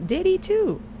problems. Diddy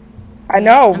too. I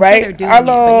know, I'm sure right? they're doing Our it,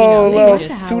 but, you know, they little could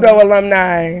just- pseudo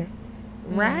alumni.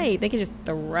 Right. They could just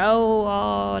throw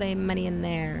all their money in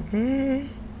there.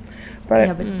 But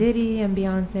Yeah, but Diddy and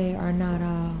Beyonce are not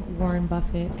Warren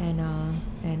Buffett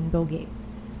and Bill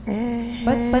Gates. But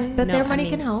No, their I money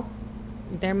mean, can help.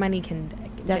 Their money can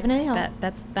Definitely help.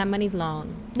 That money's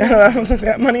long.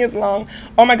 that money is long.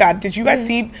 Oh my God! Did you guys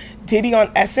see Diddy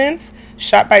on Essence,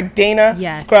 shot by Dana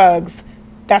Yes. Scruggs?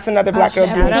 That's another black girl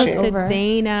shout doing Shout outs shit. out to Over.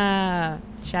 Dana.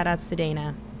 Shout outs to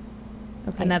Dana.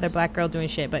 Okay. Another black girl doing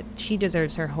shit, but she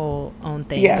deserves her whole own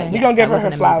thing. Yeah, But we gonna give that her was her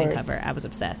an amazing flowers. cover. I was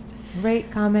obsessed. Rate,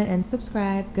 comment, and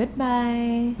subscribe.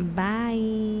 Goodbye.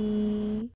 Bye.